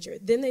that nature.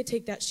 Then they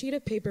take that sheet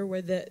of paper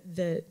where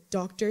the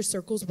doctor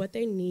circles what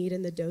they need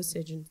and the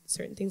dosage and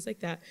certain things like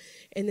that,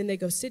 and then they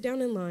go sit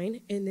down in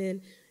line, and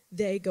then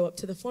they go up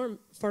to the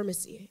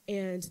pharmacy,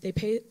 and they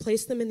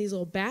place them in these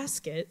little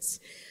baskets,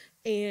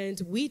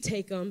 and we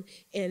take them.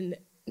 And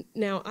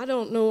now, I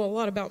don't know a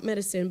lot about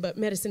medicine, but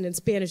medicine in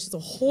Spanish is a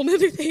whole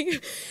nother thing.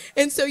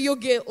 And so you'll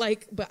get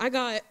but I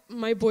got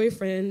my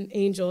boyfriend,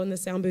 Angel, in the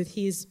sound booth.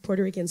 He's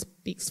Puerto Rican,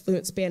 speaks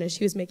fluent Spanish.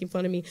 He was making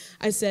fun of me.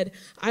 I said,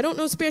 I don't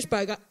know Spanish,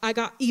 but I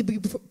got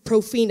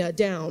ibuprofena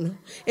down.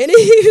 And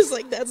he was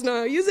like, that's not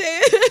how you say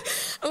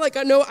it. I'm like,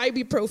 I know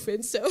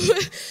ibuprofen.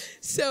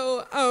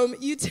 So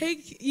you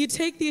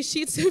take these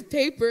sheets of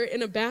paper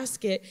in a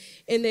basket,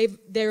 and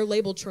they're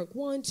labeled trunk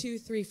 1, 2,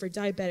 3 for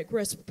diabetic,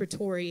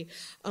 respiratory,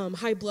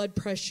 high blood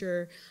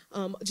pressure,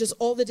 just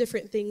all the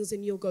different things,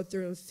 and you'll go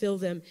through and fill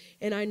them.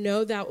 And I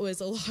know that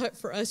was a lot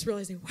for us,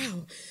 realizing,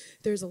 wow,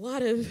 there's a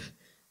lot of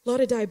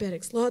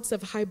diabetics, lots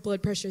of high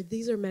blood pressure.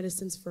 These are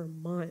medicines for a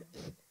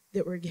month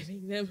that we're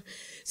giving them.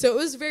 So it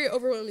was very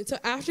overwhelming. So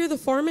after the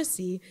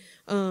pharmacy,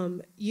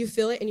 you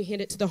fill it and you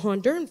hand it to the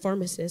Honduran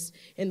pharmacist,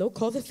 and they'll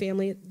call the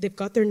family. They've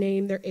got their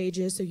name, their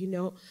ages, so you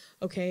know,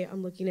 okay,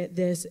 I'm looking at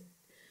this.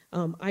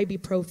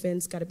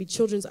 Ibuprofen's got to be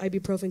children's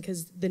ibuprofen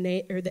because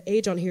the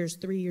age on here is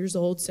 3 years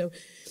old. So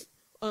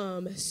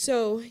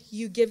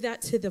you give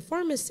that to the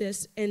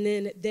pharmacist, and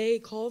then they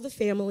call the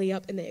family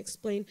up and they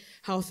explain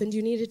how often do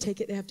you need to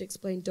take it. They have to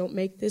explain, don't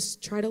make this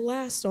try to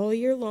last all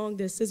year long.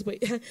 This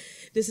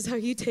is how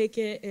you take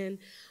it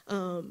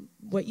and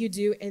what you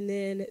do. And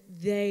then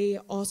they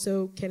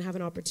also can have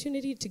an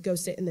opportunity to go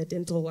sit in the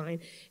dental line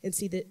and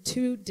see the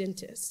 2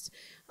 dentists.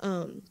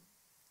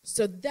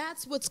 So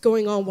that's what's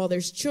going on while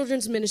there's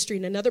children's ministry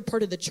in another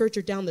part of the church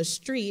or down the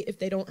street if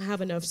they don't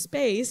have enough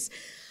space,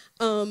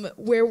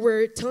 where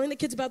we're telling the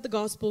kids about the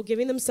gospel,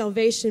 giving them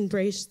salvation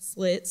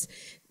bracelets,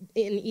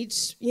 and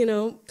each,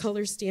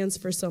 color stands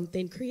for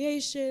something.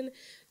 Creation,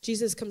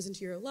 Jesus comes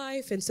into your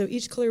life, and so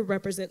each color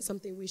represents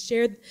something. We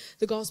shared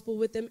the gospel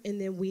with them, and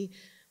then we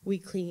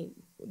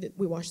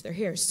wash their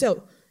hair.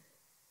 So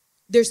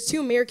there's 2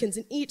 Americans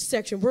in each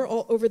section. We're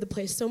all over the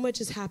place. So much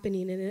is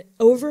happening. And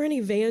over in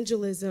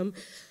evangelism,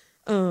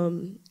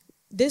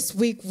 this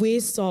week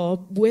we saw,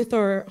 with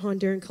our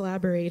Honduran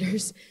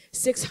collaborators,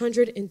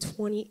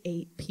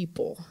 628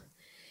 people.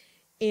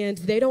 And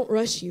they don't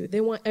rush you. They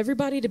want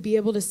everybody to be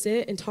able to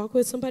sit and talk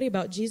with somebody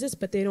about Jesus,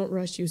 but they don't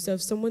rush you. So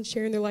if someone's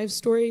sharing their life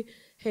story,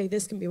 hey,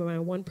 this can be my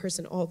one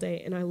person all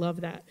day, and I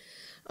love that.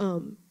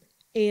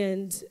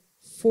 And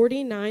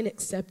 49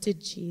 accepted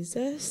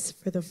Jesus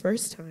for the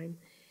first time.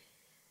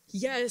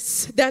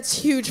 Yes,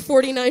 that's huge.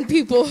 49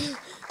 people.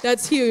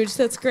 That's huge.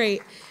 That's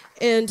great.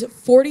 And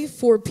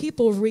 44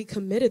 people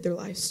recommitted their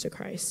lives to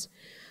Christ.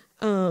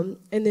 And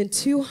then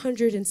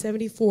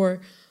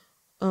 274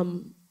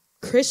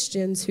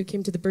 Christians who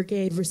came to the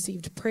brigade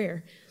received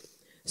prayer.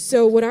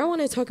 So what I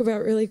want to talk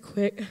about really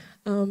quick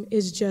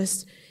is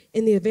just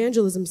in the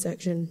evangelism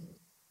section.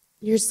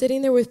 You're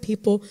sitting there with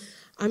people.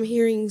 I'm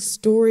hearing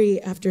story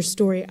after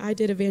story. I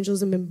did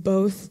evangelism in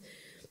both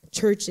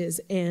churches,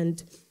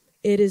 and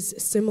it is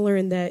similar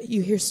in that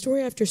you hear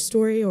story after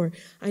story, or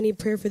I need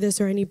prayer for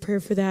this, or I need prayer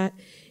for that.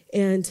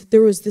 And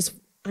there was this,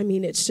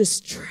 it's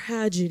just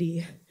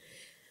tragedy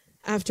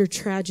after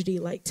tragedy,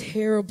 like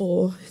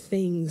terrible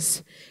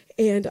things.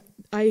 And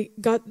I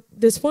got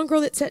this one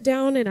girl that sat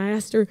down, and I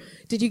asked her,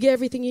 did you get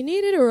everything you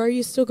needed, or are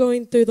you still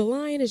going through the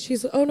line? And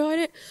she's like, oh, no,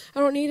 I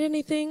don't need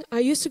anything. I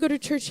used to go to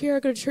church here. I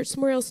go to church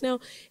somewhere else now,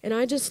 and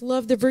I just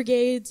love the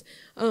brigades.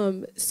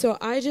 So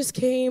I just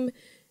came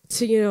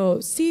to,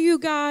 see you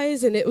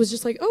guys, and it was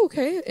just like, oh,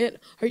 okay, and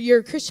are you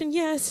a Christian?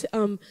 Yes.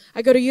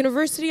 I go to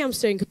university. I'm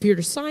studying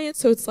computer science,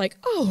 so it's like,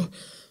 oh,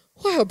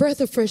 wow,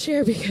 breath of fresh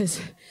air, because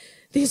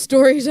these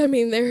stories,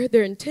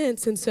 they're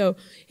intense. And so,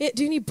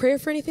 do you need prayer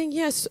for anything?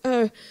 Yes,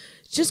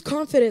 just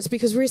confidence,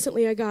 because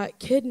recently I got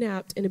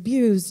kidnapped and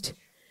abused.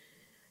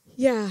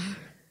 Yeah,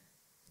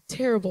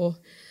 terrible.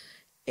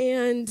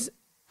 And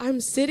I'm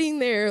sitting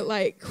there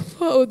like,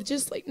 whoa,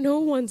 just like no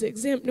one's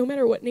exempt. No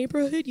matter what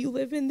neighborhood you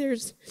live in,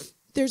 there's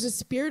there's a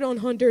spirit on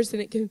Honduras,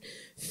 and it can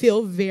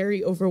feel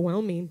very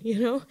overwhelming,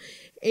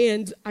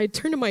 And I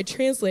turned to my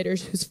translator,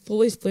 who's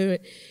fully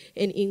fluent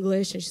in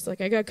English, and she's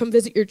like, I got to come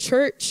visit your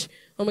church.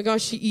 Oh, my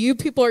gosh, you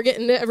people are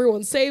getting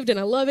everyone saved, and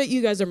I love it.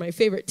 You guys are my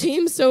favorite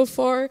team so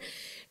far.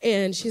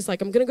 And she's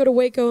like, I'm going to go to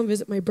Waco and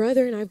visit my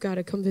brother, and I've got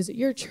to come visit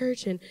your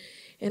church. And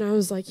I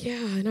was like, yeah.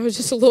 And I was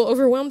just a little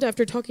overwhelmed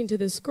after talking to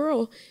this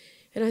girl.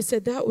 And I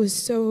said, that was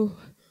so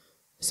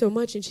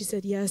much. And she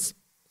said, yes.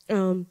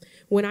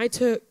 When I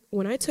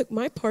took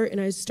my part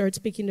and I started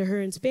speaking to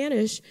her in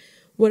Spanish,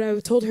 what I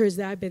told her is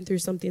that I've been through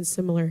something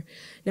similar.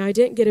 Now, I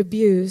didn't get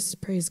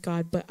abused, praise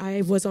God, but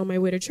I was on my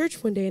way to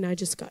church one day, and I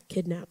just got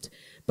kidnapped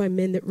by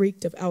men that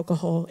reeked of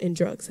alcohol and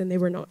drugs, and they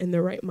were not in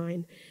their right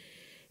mind.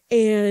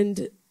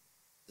 And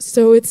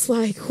so it's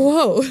like,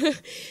 whoa,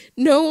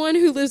 no one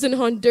who lives in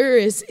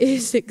Honduras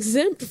is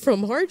exempt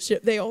from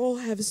hardship. They all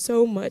have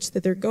so much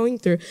that they're going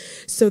through.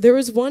 So there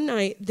was one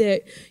night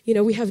that,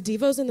 we have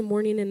devos in the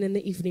morning and in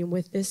the evening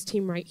with this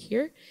team right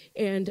here.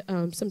 And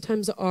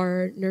sometimes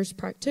our nurse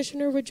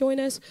practitioner would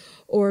join us,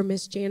 or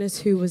Miss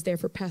Janice, who was there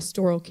for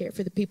pastoral care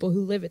for the people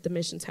who live at the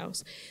missions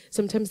house.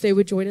 Sometimes they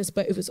would join us,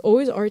 but it was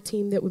always our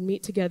team that would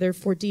meet together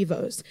for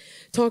devos,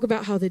 talk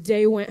about how the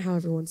day went, how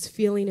everyone's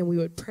feeling, and we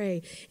would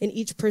pray. And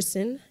each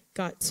person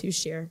got to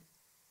share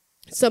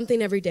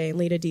something every day and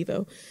lead a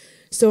devo.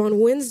 So on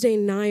Wednesday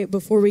night,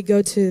 before we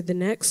go to the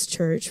next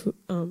church,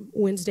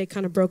 Wednesday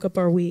kind of broke up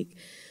our week.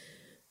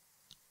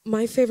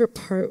 My favorite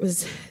part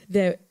was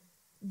that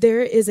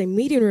there is a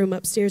meeting room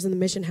upstairs in the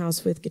mission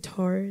house with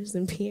guitars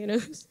and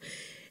pianos.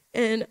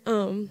 And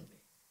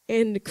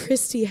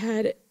Christy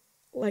had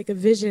like a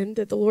vision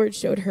that the Lord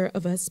showed her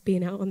of us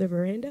being out on the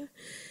veranda.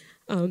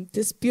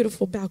 This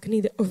beautiful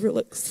balcony that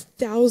overlooks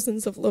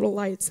thousands of little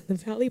lights in the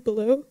valley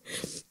below.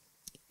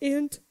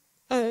 And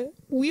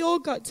we all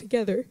got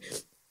together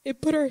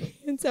and put our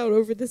hands out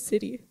over the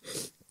city.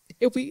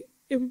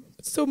 And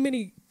so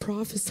many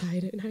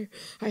prophesied it, and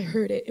I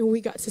heard it, and we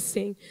got to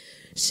sing,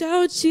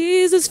 shout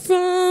Jesus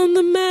from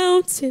the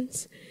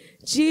mountains,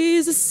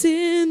 Jesus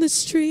in the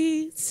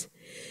streets,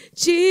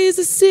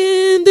 Jesus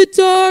in the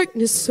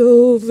darkness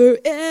over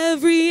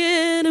every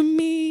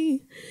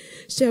enemy.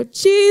 Shout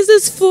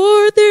Jesus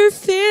for their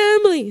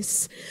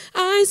families.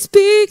 I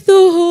speak the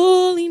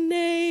holy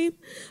name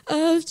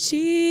of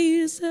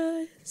Jesus.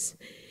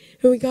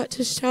 And we got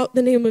to shout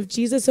the name of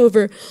Jesus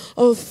over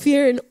all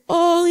fear and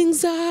all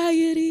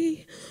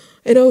anxiety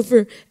and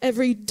over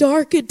every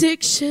dark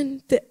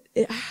addiction that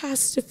it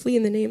has to flee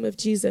in the name of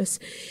Jesus.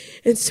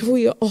 And so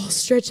we all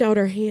stretched out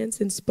our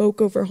hands and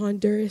spoke over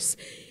Honduras.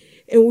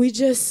 And we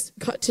just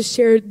got to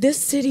share,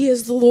 this city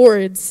is the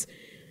Lord's.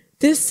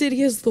 This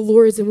city is the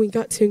Lord's, and we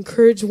got to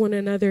encourage one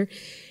another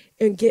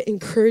and get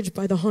encouraged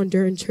by the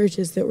Honduran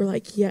churches that were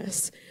like,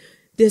 yes,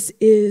 this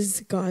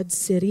is God's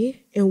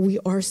city, and we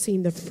are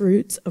seeing the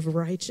fruits of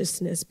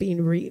righteousness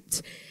being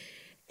reaped.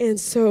 And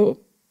so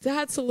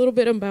that's a little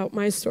bit about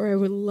my story. I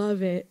would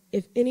love it.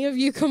 If any of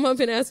you come up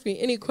and ask me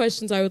any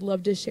questions, I would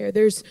love to share.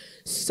 There's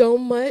so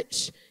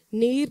much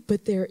need,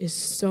 but there is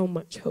so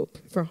much hope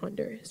for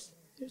Honduras.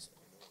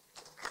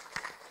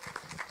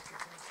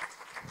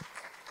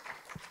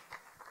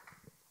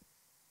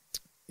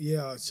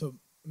 Yeah, it's an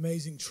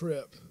amazing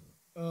trip.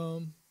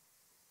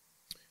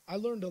 I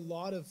learned a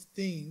lot of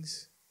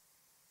things.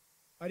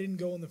 I didn't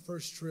go on the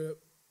first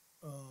trip,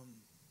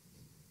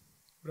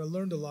 but I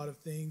learned a lot of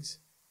things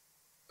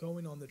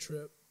going on the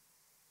trip.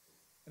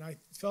 And I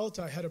felt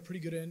I had a pretty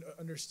good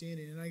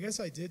understanding, and I guess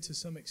I did to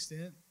some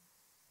extent,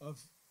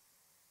 of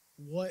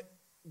what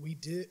we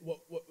did,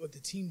 what the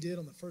team did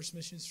on the first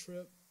missions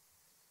trip.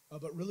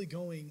 But really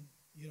going,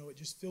 it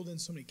just filled in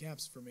so many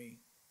gaps for me.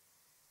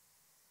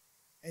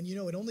 And,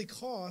 it only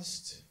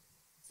cost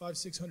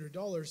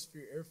 $500-600 for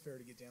your airfare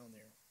to get down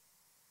there.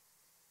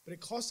 But it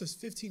cost us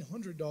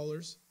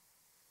 $1,500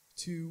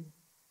 to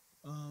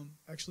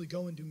actually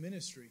go and do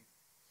ministry.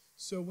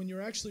 So when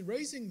you're actually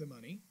raising the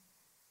money,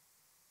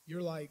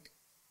 you're like,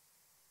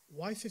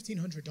 why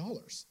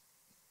 $1,500?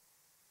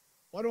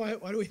 Why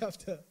do we have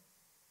to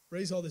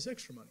raise all this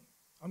extra money?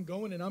 I'm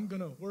going and I'm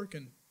going to work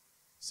and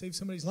save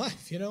somebody's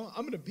life, I'm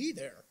going to be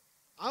there.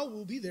 I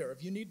will be there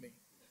if you need me.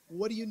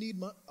 What do you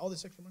need all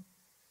this extra money?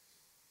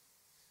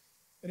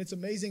 And it's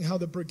amazing how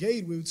the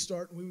brigade, we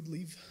would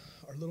leave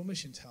our little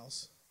missions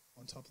house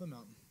on top of the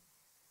mountain,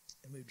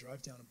 and we'd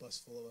drive down a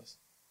bus full of us.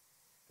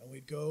 And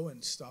we'd go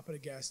and stop at a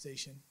gas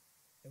station,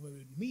 and we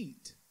would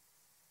meet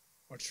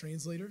our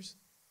translators.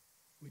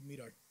 We'd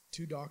meet our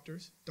 2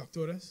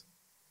 doctoras.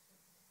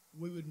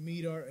 We would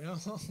meet our...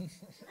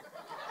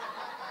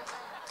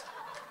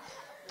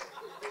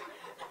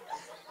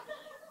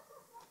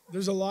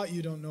 There's a lot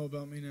you don't know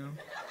about me now.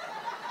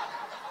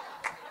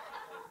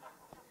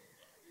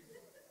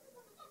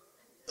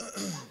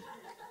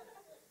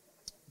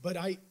 But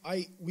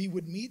we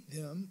would meet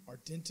them. Our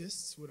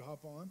dentists would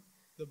hop on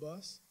the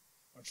bus.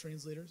 Our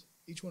translators,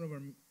 each one of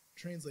our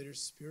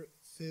translators,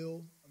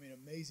 spirit-filled,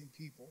 amazing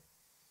people.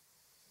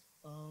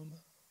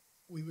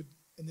 We would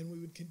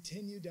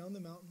continue down the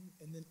mountain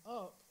and then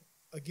up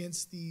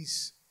against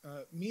these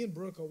Me and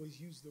Brooke always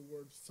use the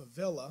word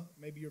favela.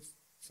 Maybe you're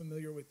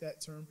familiar with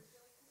that term.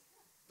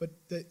 But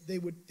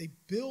they've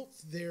built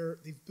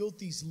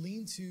these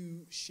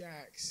lean-to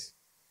shacks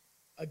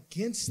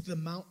against the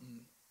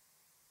mountain,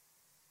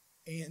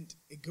 and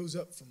it goes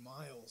up for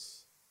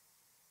miles.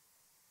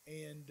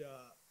 And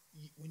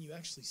when you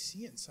actually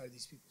see inside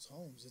these people's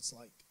homes, it's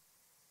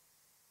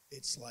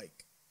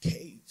like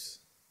caves.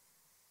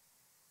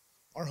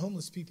 Our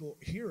homeless people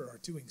here are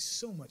doing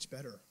so much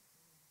better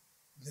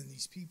than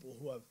these people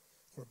who are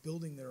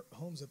building their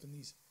homes up in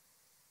these.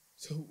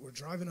 So we're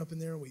driving up in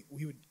there.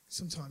 We would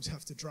sometimes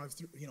have to drive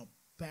through,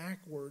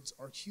 backwards,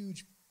 our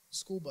huge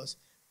school bus,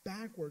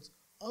 backwards,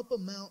 up a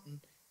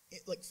mountain,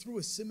 like through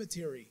a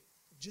cemetery,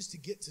 just to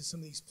get to some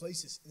of these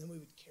places. And then we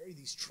would carry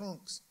these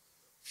trunks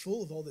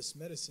full of all this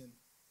medicine.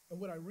 And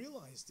what I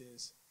realized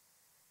is,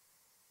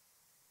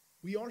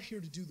 we are here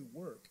to do the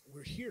work.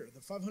 We're here. The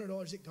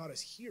 $500, it got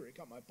us here. It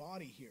got my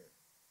body here.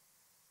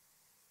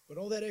 But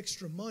all that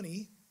extra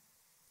money,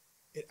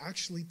 it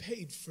actually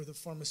paid for the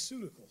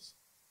pharmaceuticals.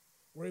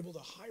 We're able to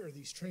hire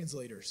these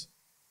translators.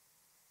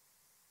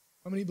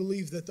 How many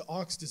believe that the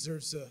ox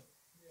deserves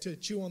to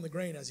chew on the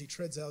grain as he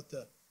treads out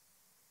the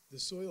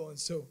soil? And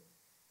so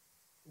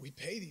we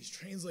pay these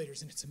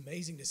translators, and it's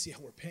amazing to see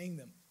how we're paying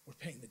them. We're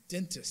paying the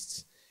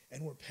dentists,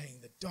 and we're paying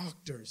the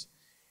doctors,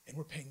 and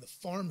we're paying the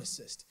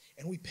pharmacist,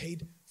 and we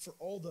paid for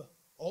all the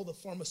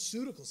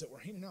pharmaceuticals that we're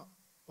handing out.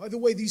 By the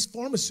way, these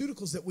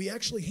pharmaceuticals that we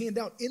actually hand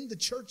out in the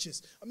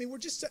churches, we're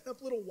just setting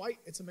up little white,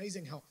 it's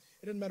amazing how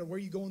it doesn't matter where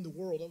you go in the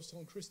world. I was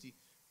telling Christy,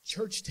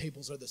 church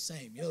tables are the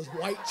same. Those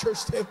white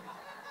church tables.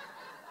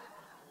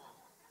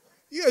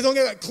 You guys don't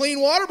get clean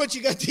water, but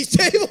you got these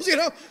tables,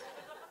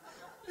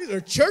 These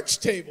are church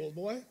tables,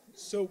 boy.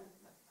 So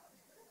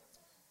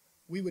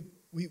we would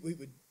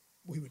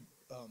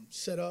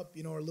set up,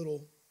 our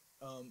little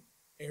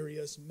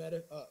areas,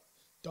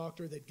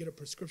 doctor, they'd get a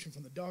prescription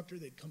from the doctor,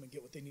 they'd come and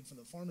get what they need from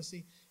the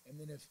pharmacy, and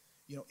then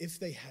if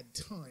they had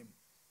time,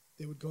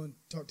 they would go and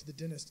talk to the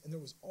dentist, and there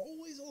was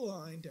always a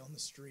line down the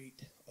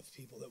street of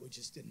people that we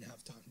just didn't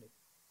have time to.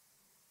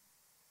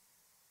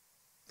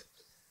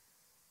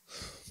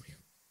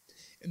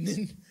 And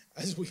then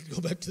as we go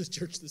back to the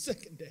church the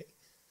second day,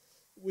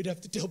 we'd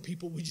have to tell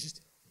people we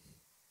just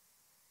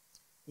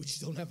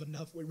don't have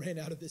enough. We ran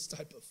out of this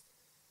type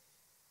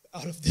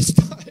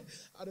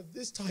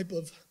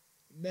of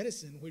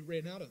medicine. We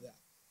ran out of that.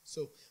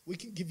 So we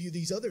can give you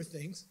these other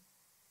things,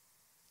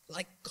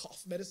 like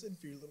cough medicine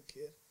for your little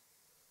kid.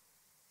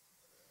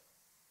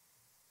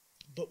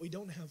 But we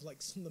don't have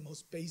some of the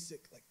most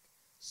basic,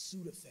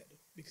 Sudafed,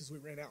 because we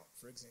ran out,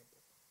 for example.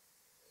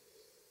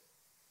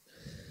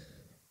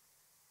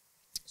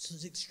 So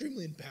it's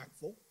extremely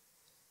impactful.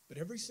 But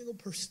every single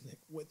person that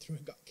went through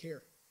and got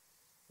care,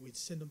 we'd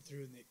send them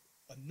through, and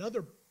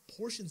another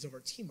portions of our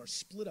team are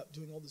split up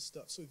doing all this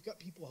stuff. So we've got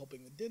people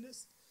helping the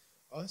dentist,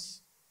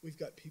 us. We've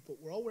got people,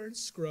 we're all wearing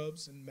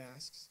scrubs and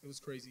masks. It was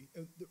crazy.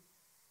 We're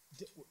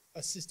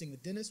assisting the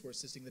dentist, we're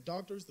assisting the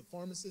doctors, the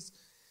pharmacists.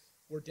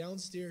 We're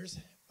downstairs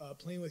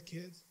playing with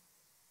kids.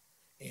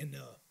 And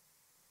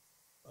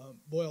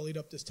boy, I'll eat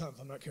up this time if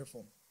I'm not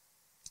careful.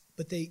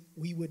 But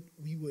we would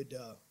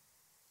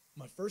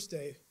my first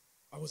day,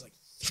 I was like,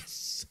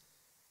 yes!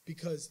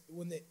 Because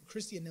when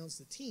Christy announced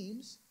the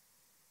teams,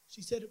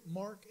 she said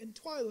Mark and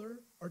Twyler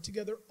are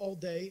together all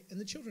day in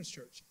the children's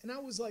church. And I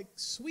was like,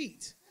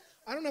 sweet.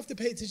 I don't have to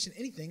pay attention to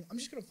anything. I'm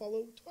just going to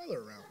follow Twyler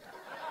around.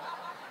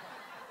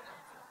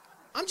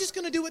 I'm just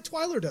going to do what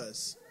Twyler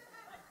does.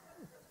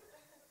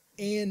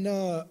 And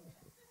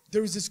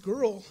there was this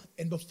girl,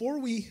 and so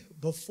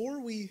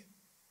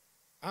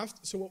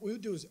what we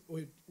would do is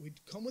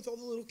we'd come with all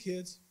the little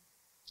kids,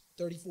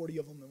 30, 40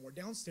 of them, and we're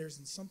downstairs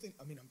in something,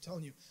 I'm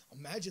telling you,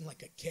 imagine a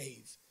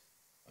cave.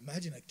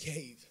 Imagine a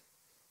cave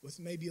with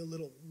maybe a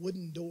little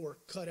wooden door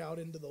cut out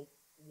into the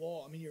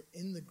wall. You're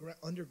in the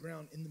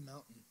underground in the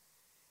mountain.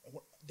 And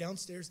we're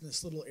downstairs in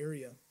this little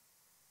area,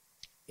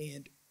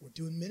 and we're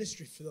doing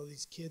ministry for all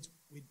these kids.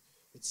 We'd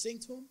sing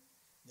to them,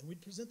 then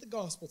we'd present the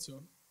gospel to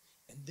them,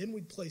 and then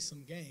we'd play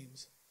some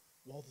games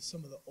while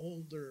some of the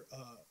older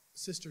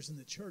sisters in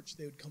the church,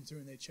 they would come through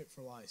and they'd check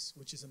for lice,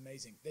 which is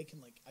amazing. They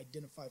can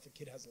identify if a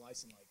kid has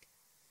lice, and it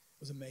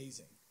was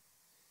amazing.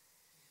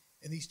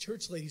 And these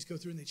church ladies go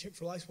through and they check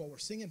for lice while we're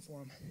singing for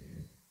them.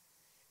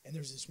 And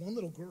there's this one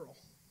little girl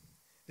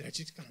that I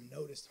just kind of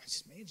noticed.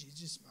 She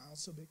just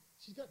smiles so big.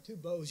 She's got two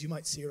bows. You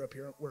might see her up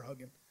here. We're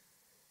hugging.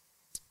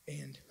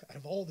 And out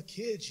of all the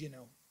kids,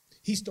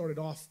 he started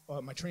off,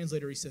 my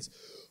translator, he says,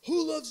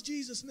 who loves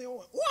Jesus? And they all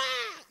went, wah!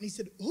 And he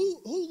said,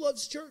 who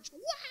loves church? Wah!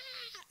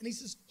 And he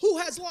says, who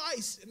has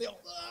lice? And they all,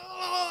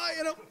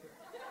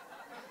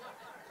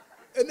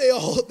 And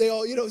they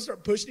all,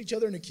 start pushing each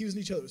other and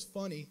accusing each other. It was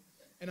funny.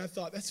 And I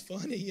thought, that's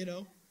funny,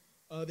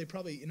 They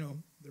probably,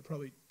 they're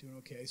probably doing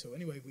okay. So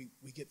anyway,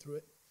 we get through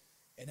it.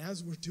 And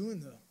as we're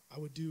doing I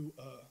would do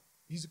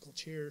musical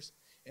chairs,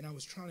 and I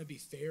was trying to be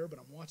fair, but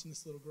I'm watching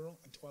this little girl,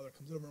 and Twyler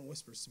comes over and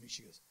whispers to me.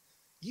 She goes,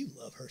 you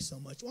love her so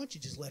much. Why don't you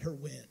just let her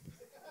win?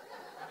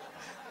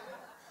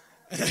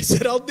 And I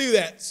said, I'll do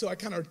that. So I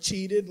kind of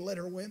cheated and let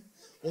her win.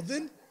 Well,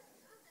 then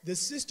the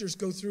sisters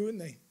go through and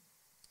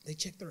they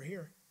check their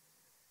hair.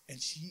 And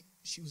she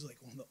was like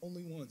one of the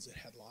only ones that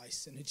had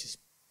lice, and it just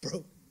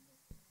broke.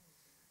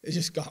 It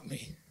just got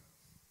me.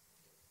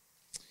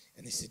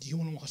 And they said, do you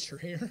want to wash her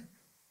hair?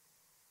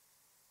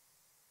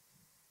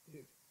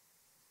 Dude.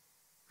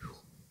 Whew.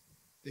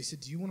 They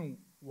said, do you want to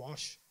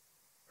wash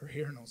her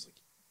hair? And I was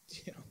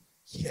like,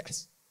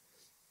 yes.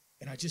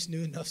 And I just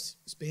knew enough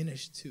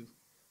Spanish to,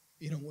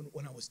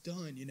 when I was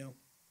done,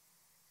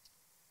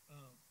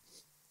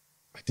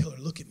 I tell her,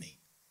 look at me.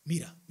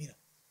 Mira.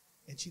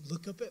 And she'd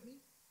look up at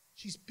me.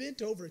 She's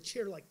bent over a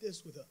chair like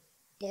this with a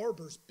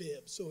barber's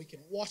bib so he can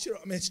wash it.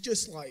 I mean, it's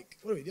just like,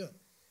 what are we doing?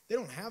 They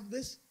don't have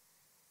this.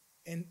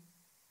 And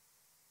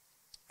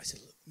I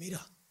said, look, Mira.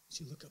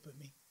 She'd look up at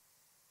me.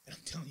 And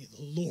I'm telling you,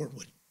 the Lord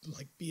would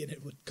be in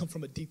it, would come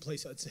from a deep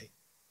place. I'd say,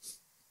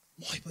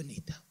 muy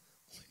bonita.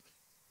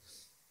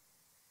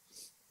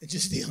 And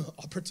just the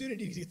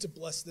opportunity to get to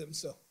bless them.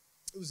 So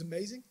it was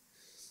amazing.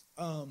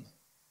 I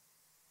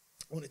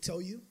want to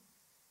tell you,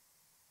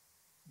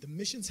 the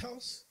missions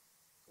house,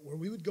 where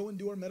we would go and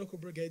do our medical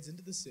brigades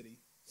into the city,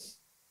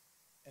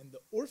 and the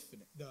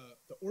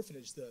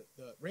orphanage, the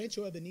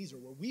Rancho Ebenezer,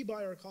 where we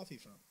buy our coffee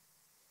from,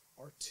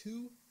 are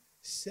two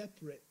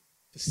separate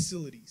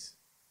facilities,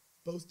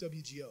 both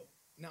WGO.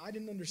 Now, I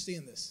didn't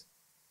understand this.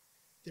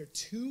 They're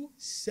two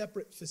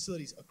separate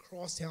facilities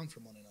across town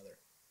from one another.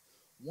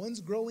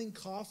 One's growing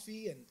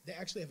coffee, and they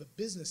actually have a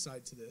business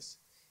side to this,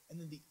 and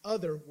then the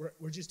other,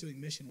 we're just doing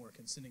mission work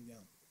and sending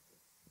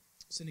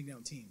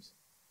down teams.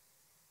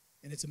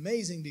 And it's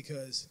amazing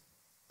because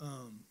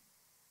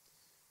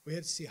we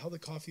had to see how the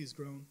coffee has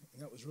grown,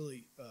 and that was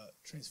really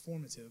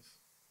transformative.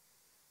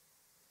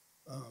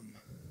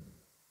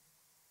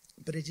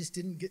 But I just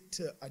didn't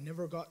I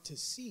never got to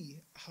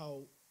see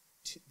how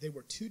they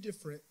were two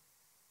different.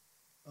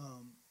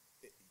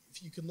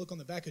 If you can look on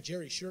the back of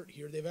Jerry's shirt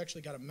here, they've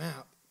actually got a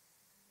map,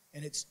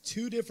 and it's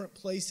two different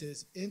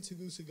places in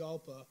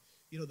Tegucigalpa,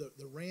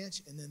 the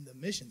ranch and then the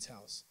missions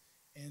house.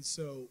 And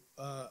so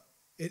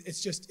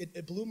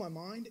it blew my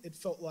mind. It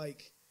felt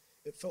like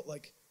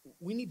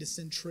we need to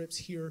send trips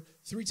here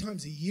 3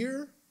 times a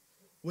year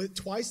with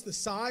twice the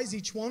size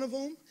each one of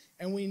them,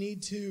 and we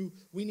need to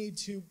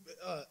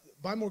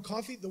buy more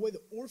coffee. The way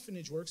the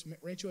orphanage works,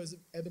 Rancho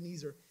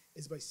Ebenezer,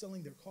 is by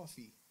selling their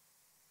coffee.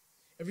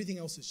 Everything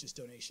else is just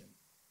donation.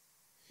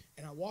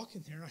 And I walk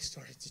in there and I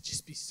started to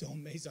just be so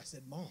amazed. I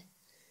said, Mom,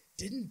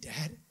 didn't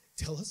Dad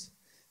tell us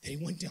that he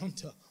went down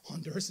to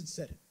Honduras and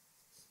said,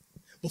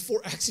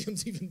 before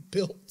Axiom's even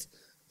built,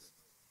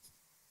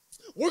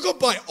 we're going to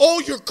buy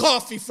all your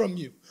coffee from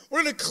you.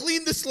 We're going to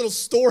clean this little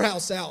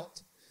storehouse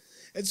out.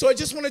 And so I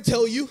just want to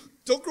tell you,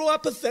 don't grow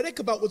apathetic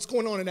about what's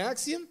going on in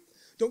Axiom.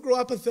 Don't grow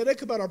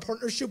apathetic about our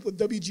partnership with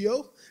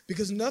WGO,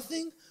 because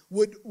nothing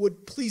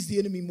would please the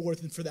enemy more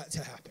than for that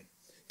to happen.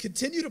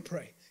 Continue to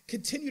pray.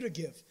 Continue to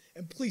give.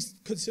 And please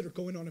consider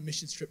going on a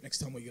missions trip next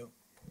time we go.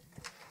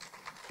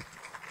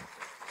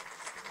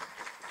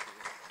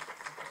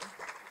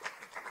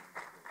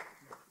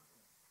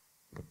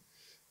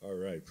 All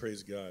right,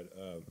 praise God.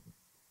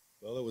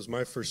 Well, it was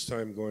my first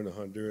time going to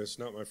Honduras,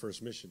 not my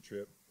first mission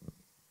trip.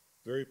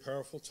 Very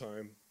powerful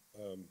time.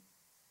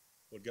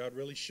 What God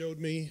really showed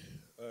me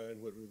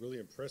and what really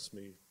impressed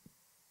me,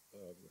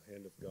 the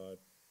hand of God,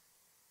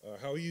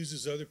 how he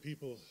uses other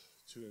people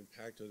to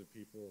impact other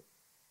people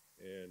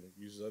and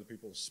uses other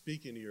people to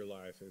speak into your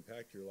life and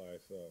impact your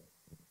life.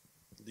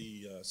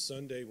 The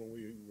Sunday when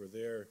we were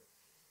there,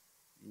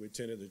 we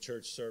attended the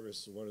church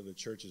service, one of the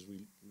churches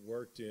we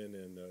worked in,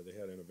 and they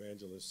had an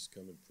evangelist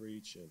come and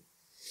preach. And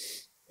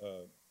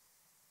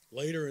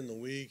later in the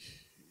week,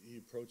 he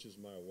approaches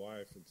my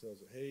wife and tells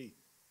her, hey,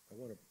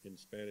 in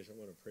Spanish, I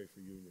want to pray for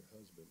you and your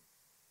husband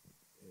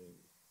and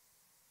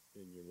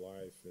in your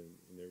life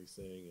and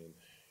everything.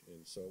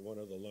 And so one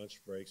of the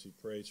lunch breaks, he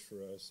prays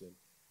for us, and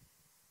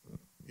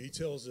he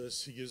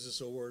gives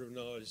us a word of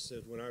knowledge. He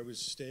said, when I was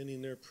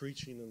standing there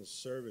preaching in the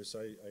service,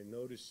 I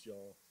noticed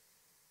y'all,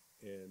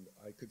 and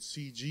I could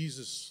see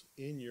Jesus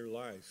in your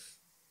life.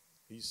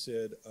 He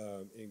said,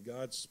 and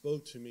God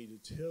spoke to me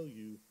to tell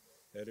you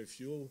that if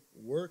you'll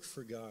work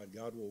for God,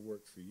 God will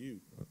work for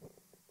you.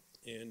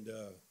 And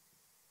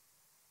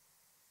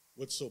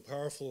what's so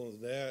powerful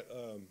in that,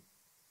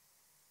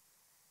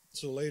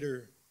 so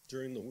later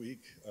during the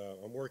week,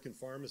 I'm working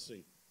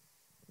pharmacy,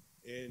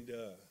 and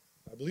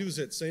I believe it was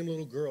that same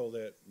little girl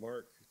that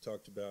Mark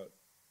talked about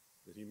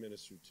that he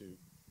ministered to.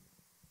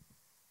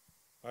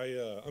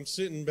 I'm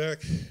sitting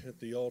back at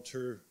the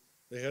altar.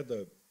 They had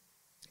the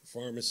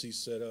pharmacy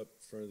set up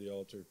in front of the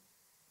altar,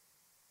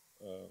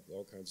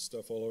 all kinds of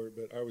stuff all over.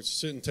 But I was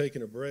sitting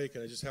taking a break,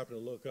 and I just happened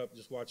to look up,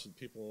 just watching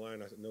people in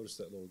line. I noticed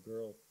that little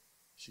girl.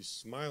 She's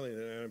smiling,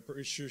 and I'm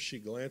pretty sure she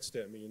glanced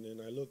at me. And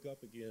then I look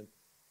up again.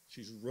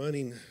 She's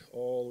running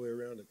all the way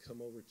around to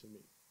come over to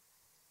me.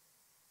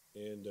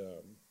 And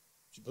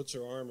she puts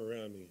her arm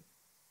around me.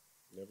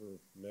 Never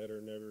met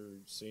her, never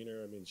seen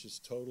her. I mean, she's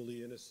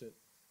totally innocent.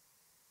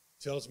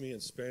 Tells me in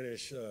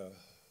Spanish,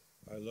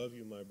 I love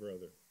you, my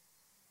brother.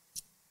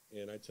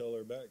 And I tell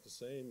her back the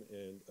same,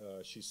 and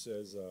she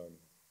says,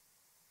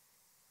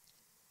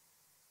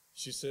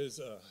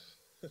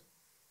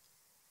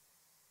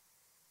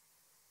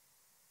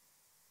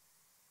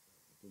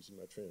 losing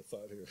my train of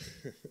thought here.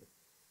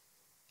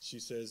 She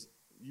says,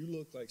 you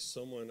look like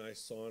someone I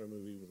saw in a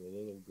movie with a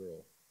little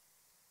girl,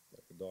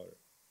 like a daughter.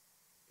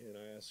 And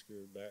I asked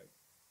her back,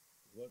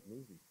 what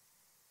movie?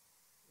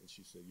 And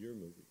she said, your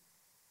movie.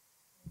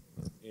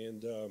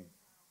 And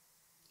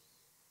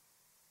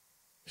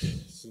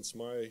since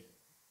my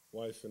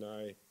wife and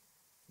I have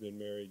been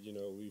married,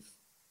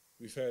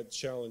 we've had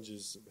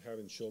challenges of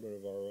having children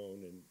of our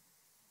own.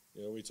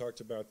 And, we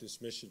talked about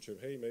this mission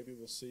trip. Hey, maybe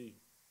we'll see,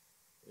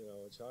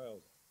 a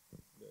child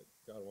that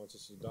God wants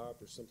us to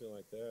adopt or something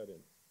like that.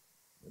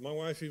 And my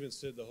wife even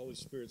said the Holy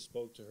Spirit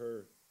spoke to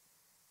her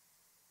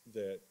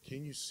that,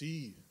 can you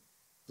see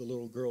the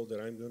little girl that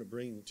I'm going to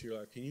bring into your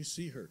life? Can you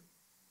see her?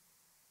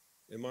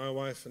 And my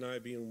wife and I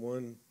being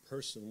one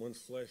person, one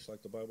flesh,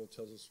 like the Bible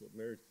tells us what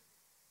marriage,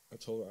 I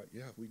told her,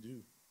 yeah, we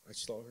do. I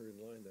saw her in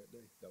line that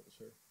day. That was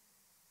her.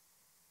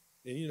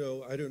 And,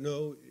 I don't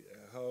know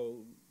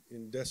how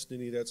in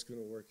destiny that's going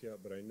to work out,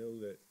 but I know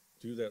that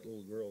through that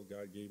little girl,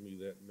 God gave me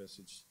that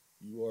message.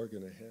 You are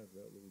going to have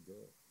that little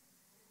girl.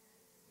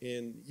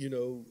 And,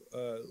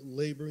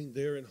 laboring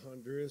there in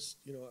Honduras,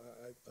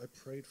 I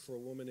prayed for a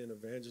woman in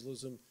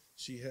evangelism.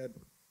 She had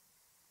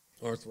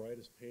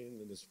arthritis pain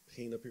and this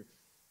pain up here.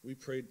 We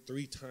prayed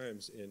 3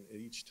 times, and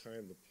each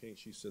time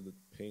she said the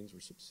pains were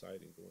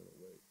subsiding, going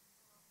away.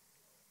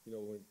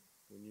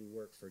 When you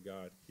work for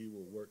God, He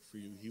will work for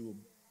you. He will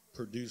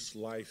produce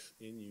life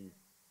in you,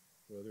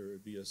 whether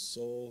it be a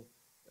soul.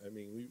 I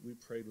mean, we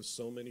prayed with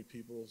so many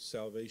people,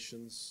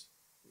 salvations.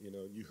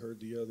 You heard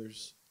the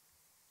others.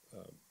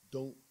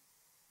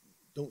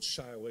 Don't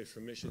shy away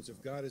from missions.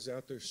 If God is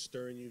out there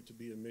stirring you to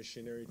be a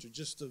missionary,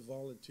 just to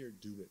volunteer,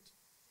 do it.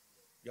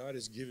 God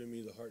has given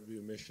me the heart to be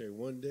a missionary.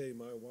 One day,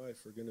 my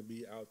wife are going to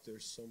be out there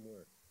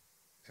somewhere,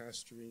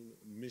 pastoring,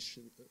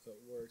 mission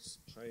works,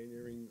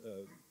 pioneering,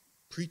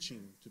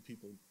 preaching to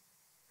people.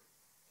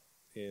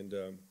 And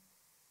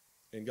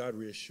God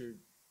reassured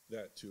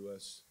that to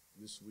us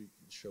this week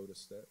and showed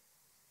us that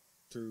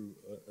through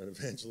an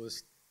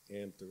evangelist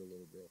and through a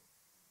little girl.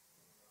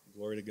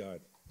 Glory to God.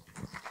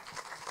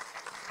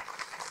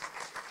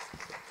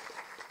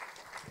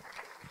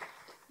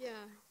 Yeah,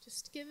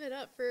 just give it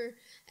up for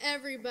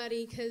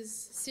everybody, because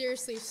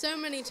seriously, so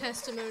many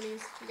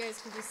testimonies. You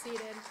guys can be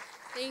seated.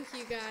 Thank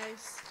you,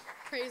 guys.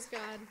 Praise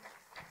God.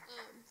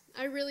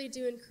 I really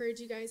do encourage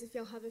you guys, if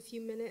y'all have a few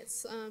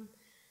minutes,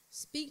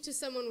 speak to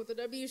someone with a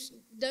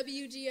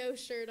WGO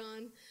shirt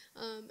on,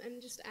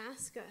 and just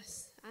ask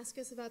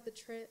us about the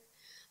trip.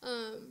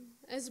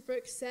 As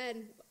Brooke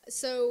said,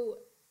 so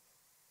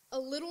a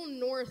little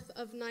north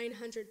of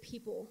 900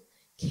 people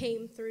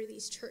came through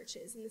these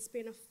churches in the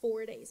span of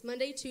 4 days,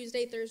 Monday,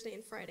 Tuesday, Thursday,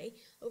 and Friday,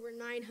 over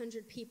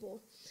 900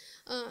 people.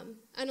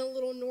 And a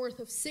little north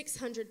of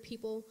 600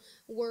 people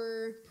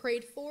were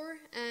prayed for,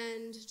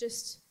 and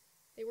just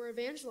they were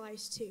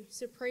evangelized to.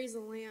 So praise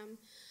the Lamb.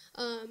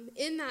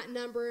 In that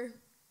number,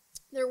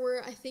 there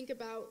were, I think,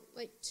 about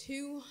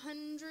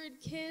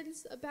 200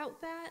 kids, about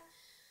that.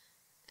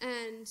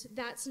 And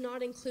that's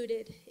not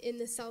included in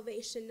the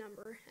salvation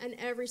number. And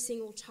every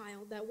single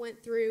child that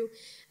went through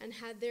and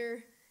had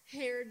their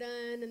hair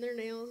done and their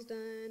nails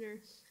done,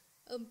 or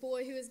a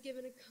boy who was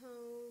given a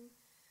comb,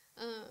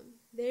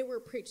 they were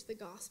preached the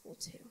gospel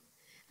to.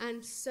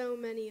 And so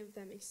many of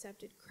them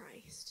accepted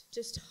Christ,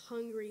 just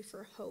hungry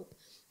for hope.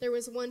 There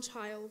was one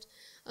child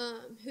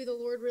who the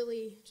Lord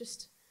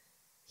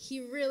he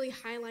really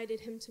highlighted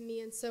him to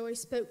me. And so I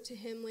spoke to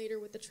him later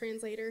with the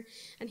translator.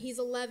 And he's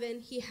 11.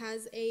 He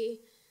has a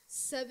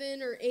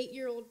 7 or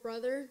 8-year-old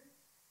brother,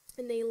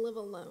 and they live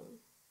alone.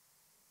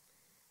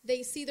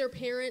 They see their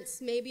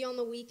parents maybe on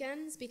the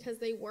weekends because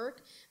they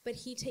work, but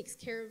he takes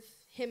care of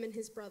him and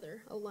his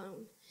brother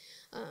alone.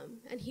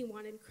 And he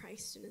wanted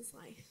Christ in his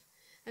life.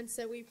 And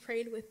so we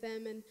prayed with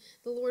them, and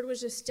the Lord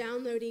was just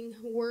downloading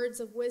words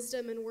of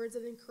wisdom and words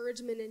of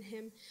encouragement in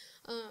him.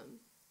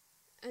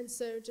 And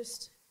so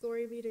just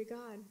glory be to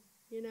God,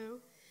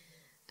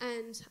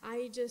 And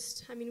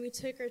we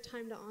took our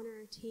time to honor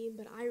our team,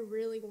 but I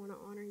really want to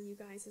honor you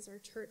guys as our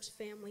church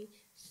family.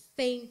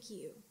 Thank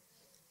you.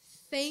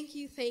 Thank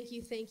you, thank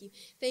you, thank you.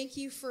 Thank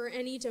you for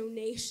any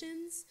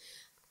donations.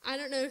 I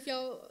don't know if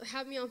y'all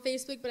have me on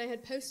Facebook, but I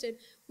had posted,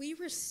 we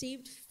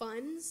received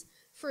funds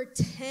for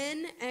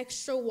 10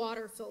 extra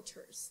water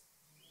filters.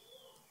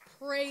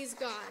 Praise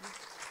God.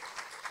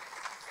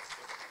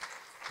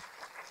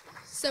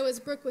 So as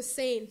Brooke was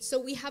saying, so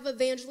we have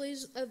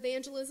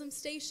evangelism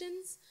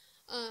stations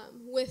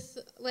with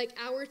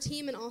our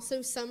team, and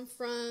also some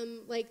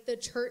from the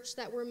church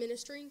that we're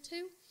ministering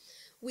to.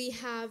 We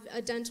have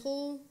a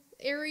dental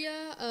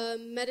area, a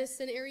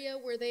medicine area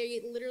where they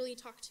literally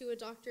talk to a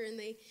doctor, and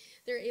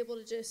they're able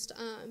to just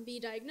be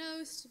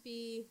diagnosed,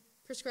 be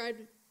prescribed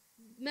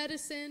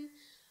medicine.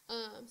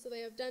 So they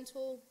have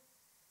dental.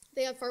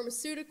 They have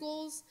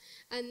pharmaceuticals,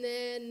 and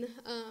then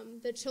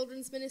the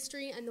children's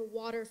ministry and the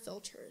water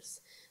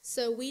filters.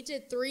 So we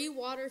did 3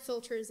 water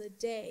filters a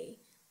day,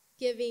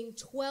 giving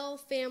 12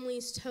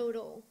 families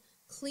total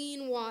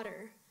clean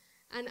water.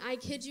 And I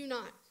kid you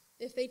not,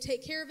 if they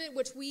take care of it,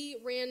 which we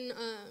ran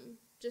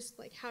just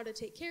like how to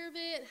take care of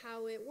it,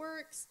 how it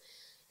works.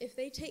 If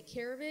they take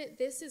care of it,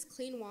 this is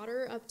clean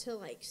water up to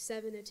like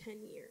 7 to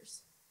 10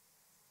 years.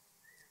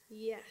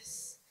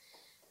 Yes.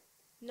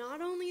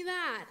 Not only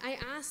that, I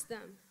asked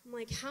them, I'm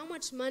like, how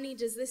much money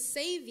does this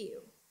save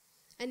you?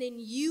 And in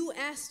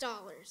U.S.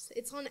 dollars,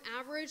 it's on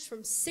average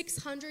from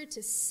 $600 to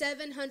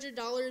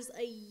 $700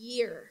 a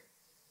year.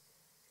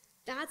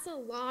 That's a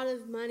lot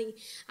of money.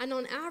 And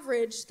on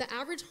average, the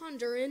average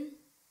Honduran,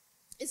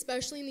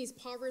 especially in these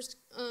impoverished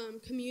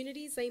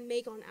communities, they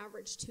make on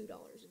average $2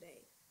 a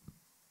day.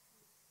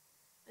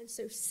 And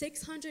so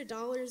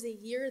 $600 a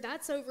year,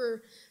 that's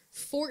over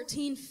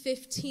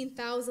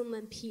 15,000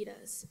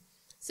 lempiras.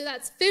 So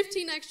that's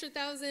 15 extra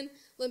thousand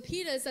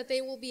lempiras that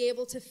they will be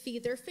able to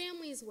feed their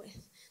families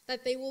with,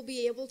 that they will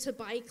be able to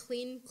buy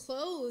clean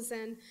clothes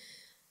and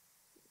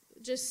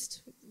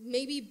just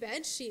maybe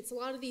bed sheets. A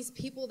lot of these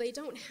people, they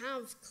don't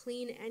have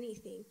clean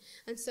anything.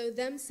 And so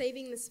them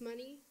saving this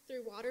money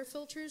through water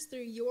filters,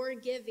 through your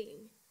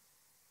giving,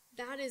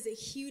 that is a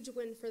huge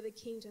win for the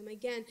kingdom.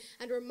 Again,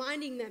 and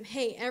reminding them,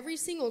 hey, every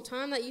single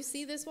time that you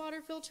see this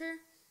water filter,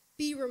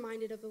 be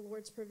reminded of the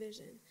Lord's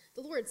provision.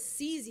 The Lord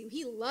sees you.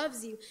 He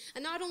loves you.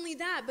 And not only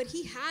that, but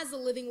he has the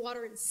living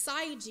water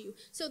inside you.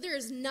 So there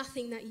is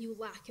nothing that you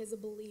lack as a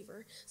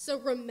believer. So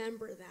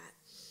remember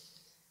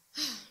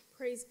that.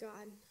 Praise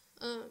God.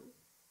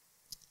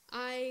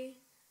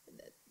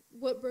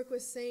 What Brooke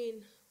was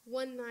saying,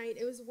 one night,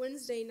 it was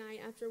Wednesday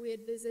night after we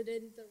had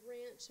visited the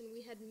ranch and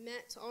we had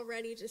met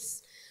already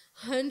just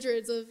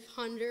hundreds of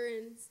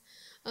Hondurans.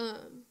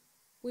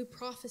 We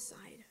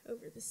prophesied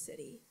over the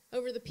city,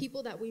 over the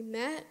people that we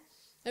met,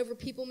 over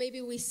people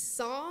maybe we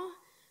saw,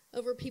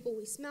 over people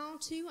we smiled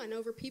to, and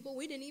over people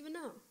we didn't even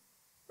know.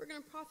 We're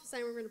going to prophesy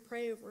and we're going to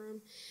pray over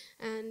them.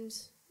 And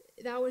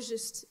that was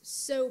just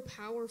so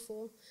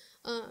powerful.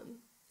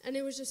 And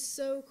it was just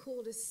so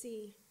cool to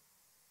see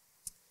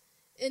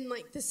in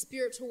like the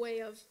spiritual way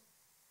of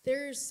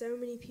there are so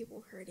many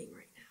people hurting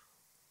right now.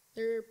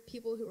 There are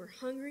people who are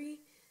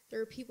hungry.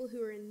 There are people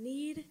who are in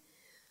need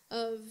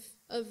of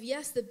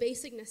yes, the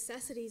basic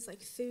necessities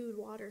like food,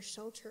 water,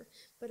 shelter,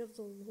 but of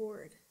the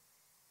Lord.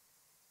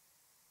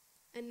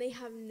 And they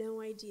have no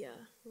idea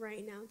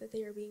right now that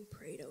they are being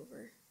prayed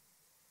over.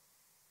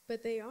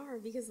 But they are,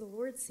 because the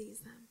Lord sees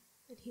them,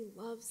 and he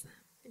loves them,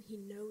 and he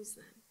knows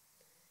them.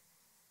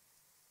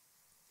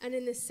 And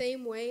in the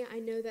same way, I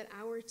know that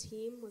our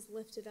team was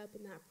lifted up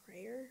in that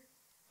prayer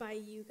by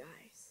you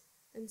guys.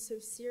 And so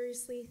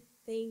seriously,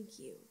 thank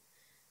you.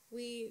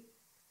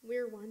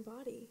 We're one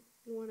body,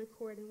 in one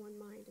accord, in one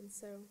mind. And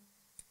so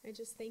I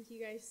just thank you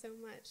guys so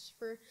much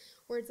for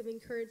words of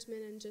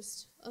encouragement and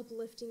just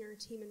uplifting our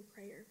team in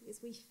prayer,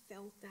 because we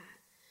felt that.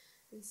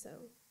 And so,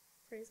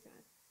 praise God.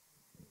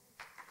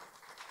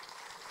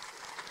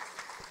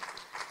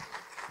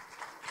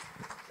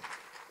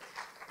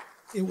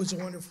 It was a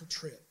wonderful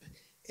trip.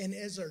 And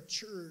as our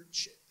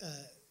church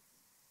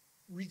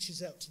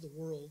reaches out to the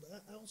world,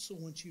 I also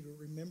want you to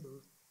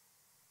remember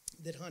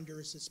that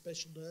Honduras is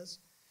special to us,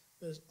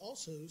 but it's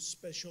also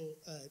special.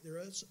 There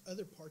are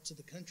other parts of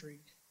the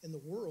country and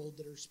the world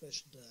that are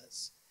special to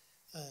us.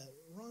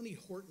 Ronnie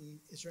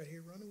Horton is right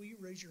here. Ronnie, will you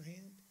raise your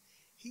hand?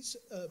 He's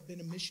been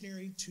a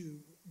missionary to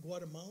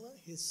Guatemala.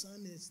 His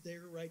son is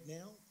there right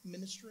now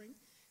ministering.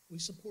 We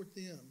support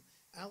them.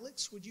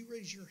 Alex, would you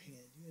raise your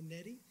hand? You and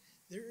Nettie?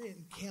 They're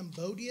in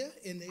Cambodia,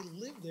 and they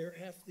live there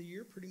half the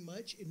year pretty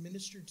much and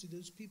minister to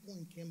those people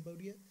in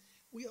Cambodia.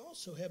 We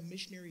also have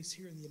missionaries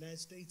here in the United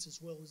States as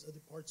well as other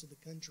parts of the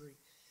country.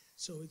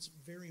 So it's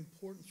very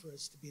important for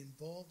us to be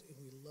involved, and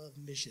we love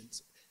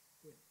missions.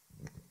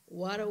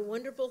 What a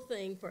wonderful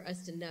thing for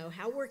us to know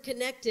how we're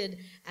connected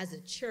as a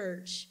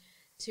church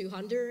to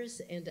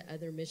Honduras and to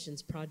other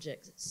missions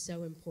projects. It's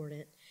so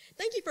important.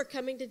 Thank you for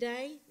coming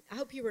today. I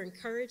hope you were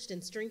encouraged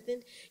and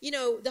strengthened. You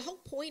know, the whole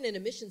point in a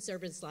mission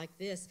service like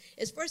this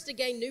is for us to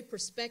gain new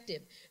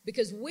perspective,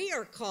 because we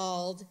are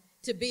called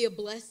to be a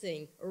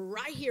blessing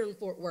right here in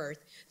Fort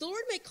Worth. The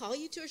Lord may call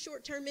you to a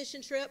short-term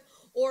mission trip,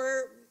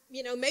 or,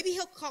 you know, maybe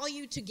he'll call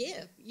you to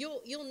give.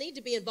 You'll need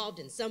to be involved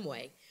in some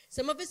way.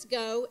 Some of us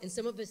go and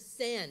some of us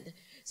send.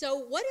 So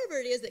whatever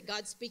it is that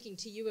God's speaking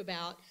to you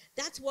about,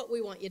 that's what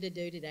we want you to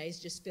do today, is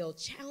just feel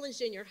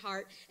challenged in your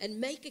heart and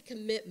make a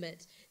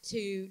commitment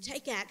to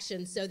take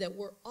action so that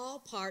we're all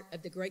part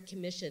of the Great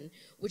Commission,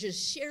 which is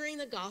sharing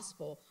the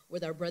gospel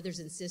with our brothers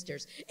and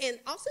sisters. And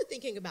also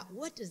thinking about,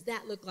 what does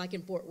that look like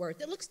in Fort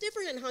Worth? It looks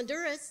different in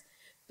Honduras,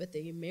 but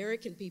the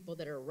American people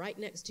that are right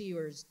next to you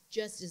are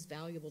just as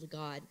valuable to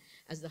God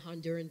as the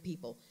Honduran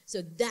people.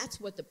 So that's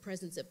what the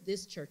presence of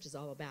this church is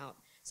all about.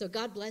 So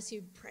God bless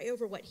you. Pray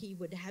over what he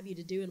would have you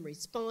to do in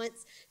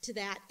response to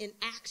that, in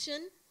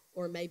action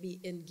or maybe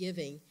in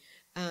giving.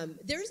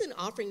 There's an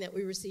offering that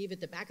we receive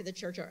at the back of the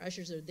church. Our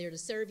ushers are there to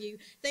serve you.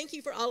 Thank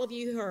you for all of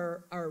you who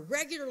are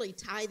regularly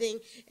tithing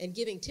and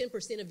giving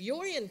 10% of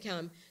your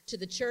income to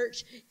the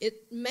church.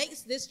 It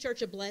makes this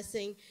church a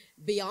blessing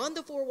beyond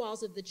the four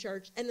walls of the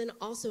church, and then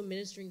also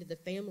ministering to the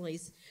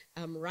families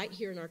right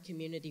here in our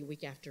community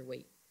week after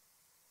week.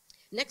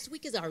 Next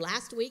week is our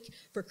last week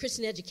for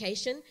Christian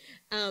education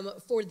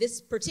for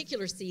this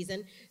particular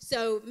season.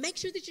 So make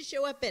sure that you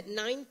show up at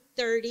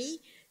 9:30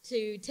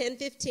 to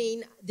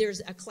 10:15.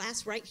 There's a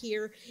class right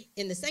here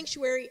in the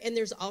sanctuary, and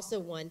there's also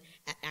one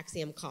at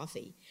Axiom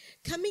Coffee.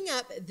 Coming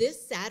up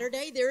this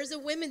Saturday, there is a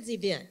women's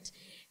event.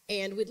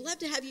 And we'd love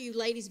to have you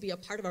ladies be a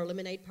part of our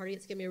lemonade party.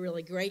 It's going to be a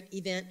really great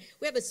event.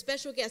 We have a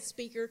special guest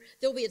speaker.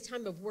 There'll be a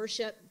time of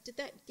worship. Did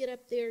that get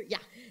up there? Yeah.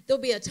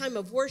 There'll be a time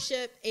of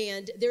worship,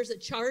 and there's a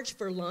charge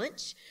for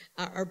lunch,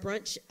 or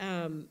brunch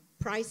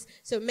price.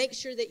 So make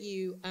sure that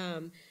you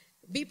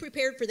be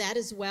prepared for that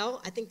as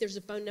well. I think there's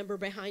a phone number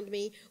behind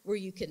me where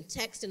you can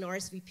text an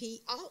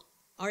RSVP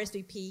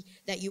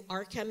that you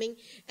are coming.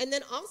 And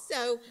then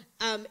also,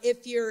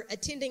 if you're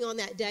attending on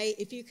that day,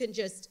 if you can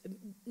just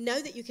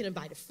know that you can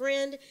invite a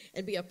friend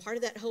and be a part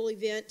of that whole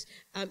event.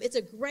 It's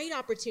a great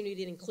opportunity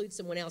to include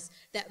someone else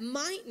that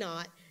might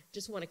not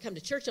just want to come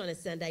to church on a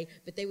Sunday,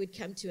 but they would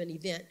come to an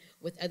event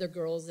with other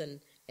girls and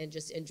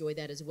just enjoy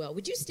that as well.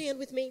 Would you stand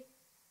with me?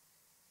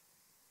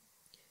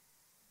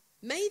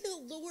 May the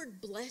Lord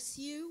bless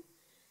you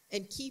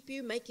and keep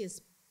you, make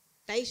his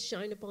face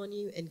shine upon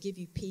you and give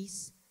you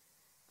peace.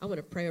 I want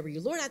to pray over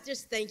you. Lord, I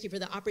just thank you for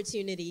the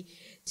opportunity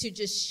to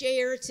just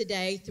share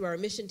today through our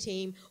mission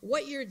team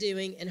what you're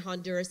doing in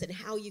Honduras and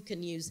how you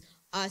can use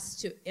us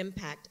to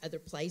impact other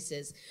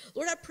places.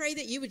 Lord, I pray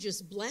that you would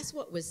just bless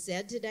what was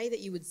said today, that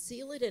you would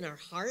seal it in our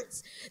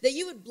hearts, that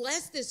you would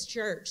bless this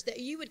church, that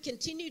you would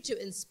continue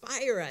to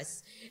inspire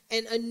us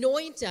and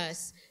anoint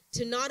us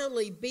to not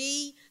only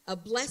be a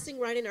blessing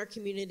right in our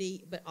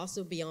community, but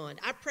also beyond.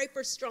 I pray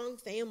for strong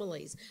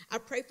families. I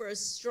pray for a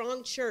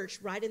strong church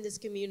right in this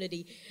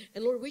community.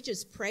 And Lord, we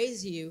just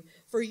praise you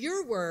for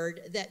your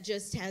word that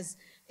just has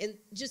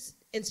just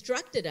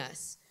instructed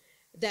us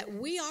that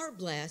we are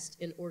blessed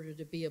in order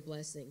to be a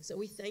blessing. So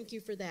we thank you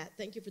for that.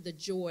 Thank you for the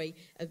joy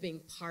of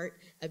being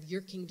part of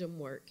your kingdom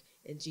work.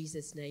 In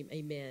Jesus' name,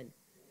 amen.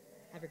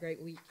 Have a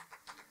great week.